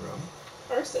arsoning,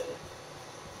 bro? Arson.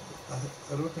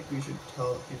 I don't think we should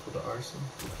tell people to arson.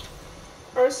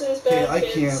 Arson is bad, I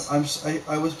kids. can't.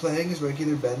 I was playing as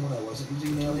regular Ben when I wasn't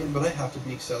using an alien, but I have to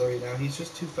be Accelerate now. He's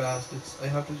just too fast. I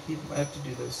have to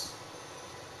do this.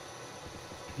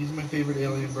 He's my favorite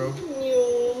alien, bro.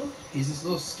 Yum. He's this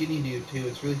little skinny dude too.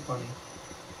 It's really funny.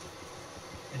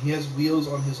 And he has wheels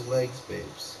on his legs,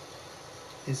 babes.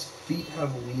 His feet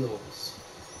have wheels.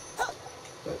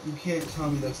 But you can't tell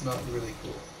me that's not really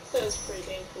cool. That was pretty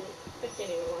dang cool. I can't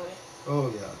even lie.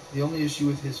 Oh yeah. The only issue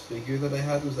with his figure that I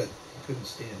had was that he couldn't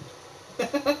stand.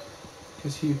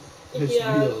 Because his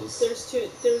wheels.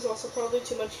 There's also probably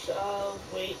too much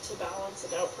weight to balance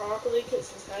it out properly,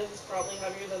 because his head is probably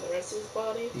heavier than the rest of his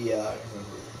body. Yeah, I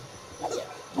remember.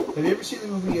 Yeah. Have you ever seen the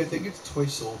movie, I think it's Toy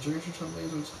Soldiers or something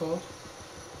is what it's called?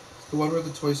 It's the one where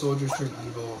the toy soldiers turn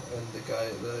evil and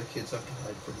the kids have to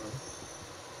hide from them.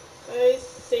 I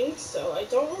think so. I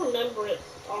don't remember it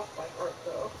off by heart,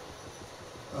 though.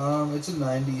 It's a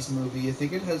 90s movie. I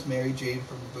think it has Mary Jane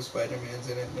from the Spider-Mans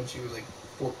in it when she was like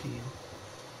 14.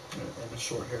 And a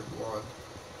short-haired blonde.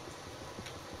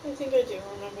 I think I do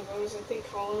remember those. I think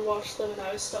Colin watched them and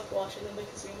I was stuck watching them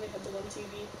because we only had the one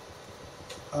TV.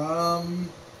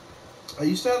 I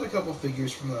used to have a couple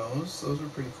figures from those. Those were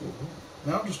pretty cool.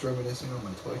 Now I'm just reminiscing on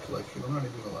my toy collection. I'm not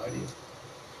even gonna lie to you. That's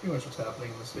pretty much what's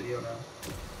happening in this video now.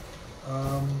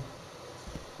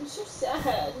 I'm so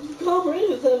sad. You got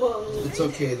rid of them on me. It's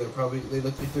okay. They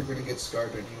look like they're gonna get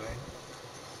scarred anyway.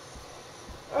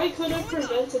 I could have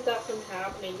prevented that from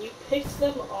happening. You picked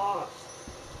them off.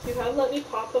 If you had let me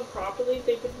pop them properly,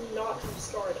 they would not have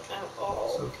scarred at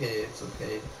all. It's okay. It's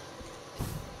okay.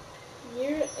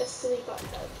 You're a silly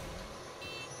butthead.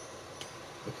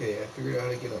 Okay, I figured out how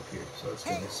to get up here, so it's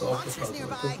gonna solve the puzzle. It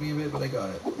took me a bit, but I got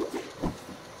it.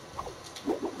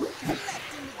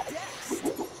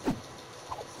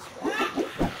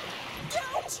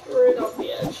 Right off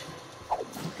the edge.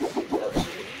 Ouch.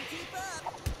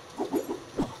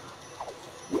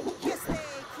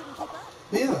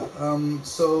 Yeah,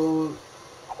 so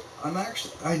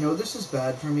I know this is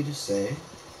bad for me to say,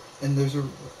 and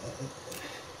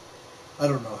I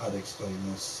don't know how to explain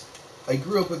this. I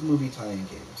grew up with movie tie-in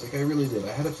games, like I really did.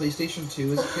 I had a PlayStation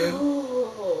 2 as a kid.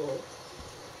 Oh,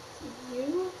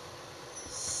 you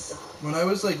suck. When I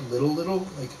was like little,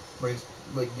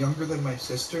 like younger than my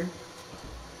sister,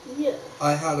 Yeah.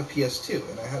 I had a PS2,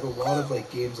 and I had a lot of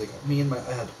like games, like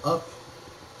I had Up,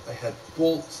 I had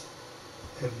Bolt,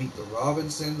 I had Meet the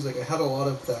Robinsons, like I had a lot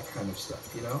of that kind of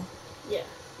stuff, you know? Yeah.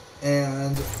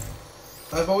 And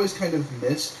I've always kind of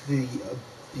missed the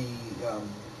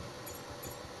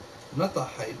not the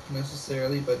hype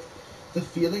necessarily, but the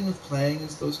feeling of playing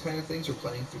as those kind of things or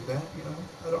playing through that. You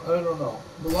know, I don't know.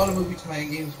 A lot of movie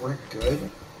tie-in games weren't good,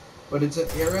 but it's an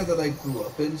era that I grew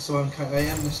up in, so I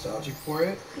am nostalgic for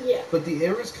it. Yeah. But the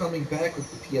era's coming back with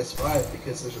the PS5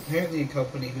 because there's apparently a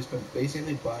company who's been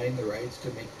basically buying the rights to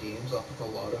make games off of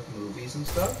a lot of movies and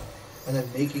stuff, and then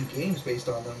making games based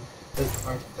on them that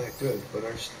aren't that good, but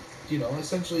are, you know,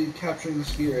 essentially capturing the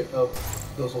spirit of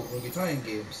those old movie tie-in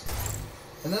games.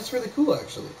 And that's really cool,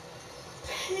 actually.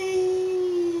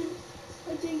 Pain!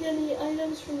 I didn't get any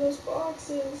items from those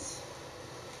boxes.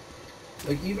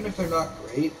 Like, even if they're not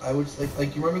great, I would,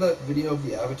 like you remember that video of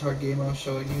the Avatar game I was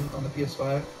showing you on the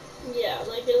PS5? Yeah,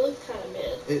 like, it looked kind of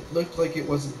mid. It looked like it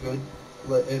wasn't good,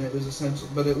 and it was essential,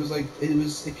 but it was like, it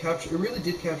really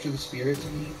did capture the spirit to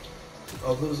me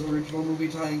of those original movie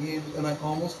tie-in games, and I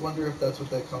almost wonder if that's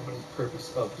what that company's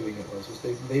purpose of doing it was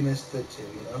they missed it too,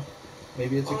 you know?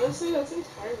 Maybe it's honestly, that's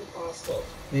entirely possible.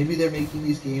 Maybe they're making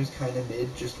these games kind of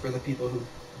mid just for the people who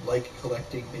like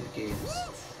collecting mid games.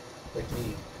 Like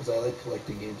me, because I like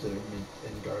collecting games that are mid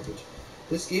and garbage.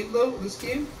 This game, though, is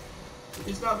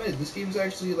not mid. This game's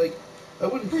actually, like, I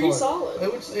wouldn't pretty call it... solid.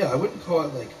 I wouldn't call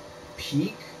it, like,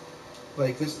 peak.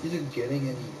 Like, this isn't getting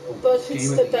any but Game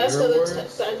it's of the the best Year of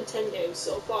awards. the 10 games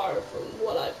so far, from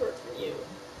what I've heard from you.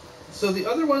 So the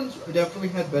other ones definitely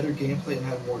had better gameplay and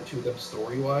had more to them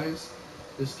story-wise.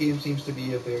 This game seems to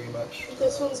be a very much...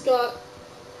 This one's got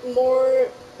more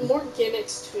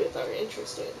gimmicks to it that are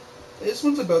interesting. This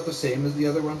one's about the same as the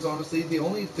other ones, honestly. The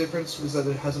only difference was that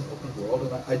it has an open world,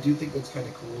 and I do think that's kind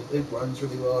of cool. It runs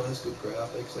really well, it has good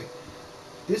graphics. Like,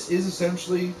 this is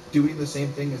essentially doing the same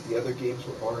thing as the other games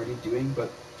were already doing,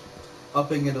 but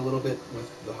upping it a little bit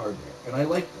with the hardware. And I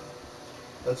like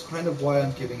that. That's kind of why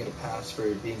I'm giving it a pass for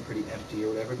it being pretty empty or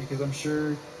whatever, because I'm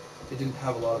sure it didn't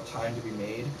have a lot of time to be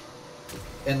made.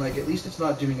 And, like, at least it's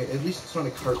not a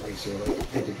kart racer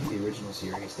like they did with the original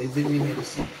series. They remade a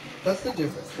scene. That's the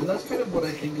difference. And that's kind of what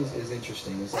I think is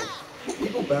interesting. Is like,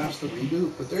 people bash the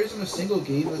reboot, but there isn't a single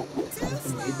game that has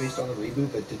been made based on the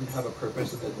reboot that didn't have a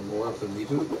purpose in the lore of the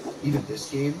reboot. Even this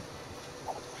game.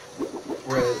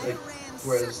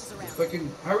 Whereas fucking,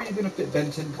 how are you going to fit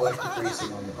Ben 10 Galactic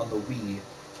Racing on the Wii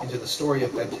into the story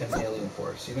of Ben 10 Alien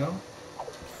Force, you know?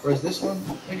 Whereas this one,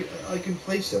 I can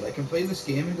place it. I can play this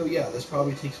game and go, yeah, this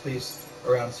probably takes place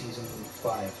around season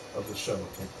 5 of the show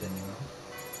type thing, you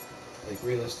know? Like,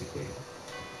 realistically.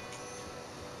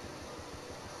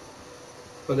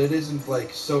 But it isn't, like,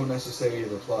 so necessary to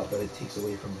the plot that it takes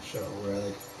away from the show, where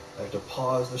I have to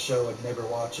pause the show and never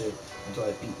watch it until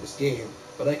I beat this game.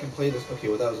 But I can play this... Okay,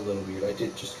 well, that was a little weird. I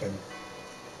did just kind of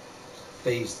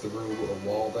phase through a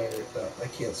wall there. I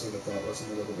can't say that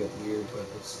wasn't a little bit weird, but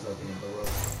it's nothing in the world.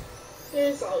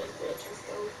 There's always glitches,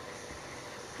 though.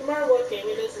 No matter what game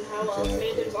it is and how well it's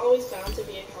made, there's always bound to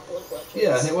be a couple of glitches.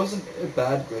 Yeah, and it wasn't a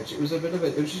bad glitch. It was it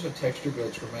was just a texture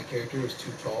glitch where my character was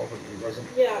too tall, but it wasn't...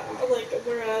 Yeah, like,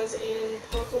 whereas in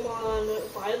Pokemon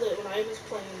Violet, when I was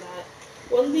playing that,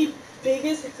 one of the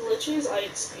biggest glitches I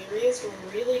experienced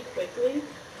really quickly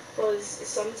was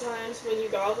sometimes when you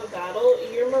got off a battle,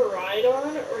 your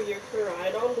Miraidon or your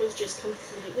Koraidon was just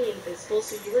completely invisible,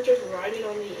 so you were just riding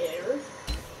on the air.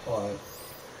 Why?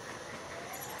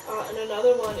 And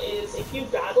another one is if you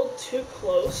battled too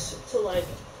close to, like,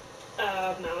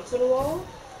 a mountain wall,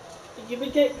 you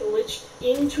would get glitched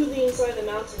into the inside of the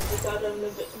mountain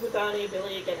without any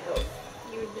ability to get out.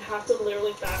 You would have to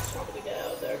literally backtrack to get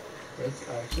out of there. That's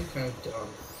actually kind of dumb.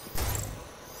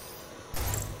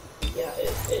 Yeah,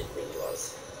 it really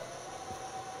was.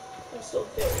 I'm still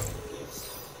very confused.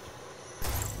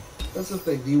 That's the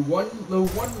thing.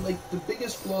 The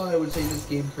biggest flaw I would say this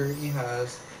game currently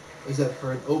has is that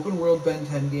for an open world Ben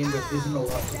 10 game, there isn't a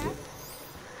lot to do.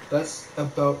 That's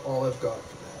about all I've got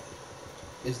for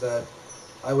that. Is that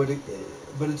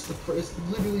but it's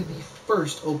literally the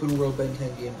first open world Ben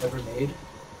 10 game ever made.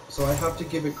 So I have to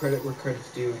give it credit where credit's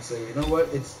due and say, you know what?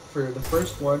 It's for the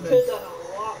first one. Could have done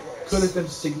a lot worse. Could have been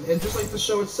and just like the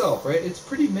show itself, right? It's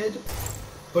pretty mid,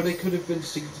 but it could have been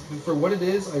for what it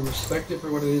is. I respect it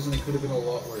for what it is, and it could have been a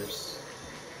lot worse.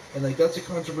 And like that's a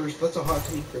controversy. That's a hot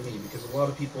take for me because a lot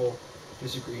of people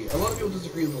disagree. A lot of people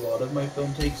disagree with a lot of my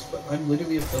film takes, but I'm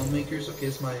literally a filmmaker, so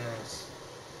kiss my ass.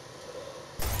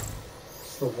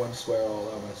 It's the one swear I'll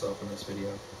allow myself in this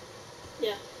video.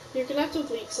 Yeah, you're gonna have to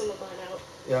bleep some of mine out.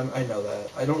 Yeah, I know that.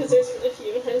 I don't. Because there's been a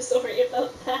few, and I'm sorry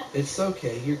about that. It's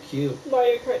okay. You're cute.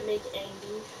 Mario Kart make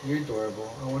angry. You're adorable.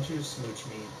 I want you to smooch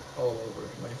me all over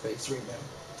my face right now.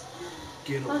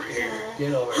 Get over here.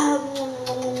 Get over here.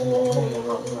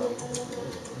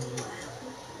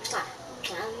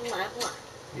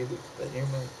 You're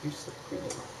so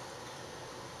pretty.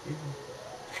 The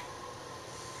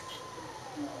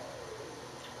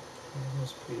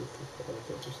most beautiful girl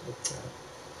I've ever looked at.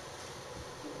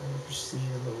 I've ever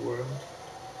seen in the world.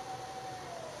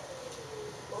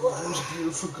 The most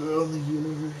beautiful girl in the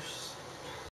universe.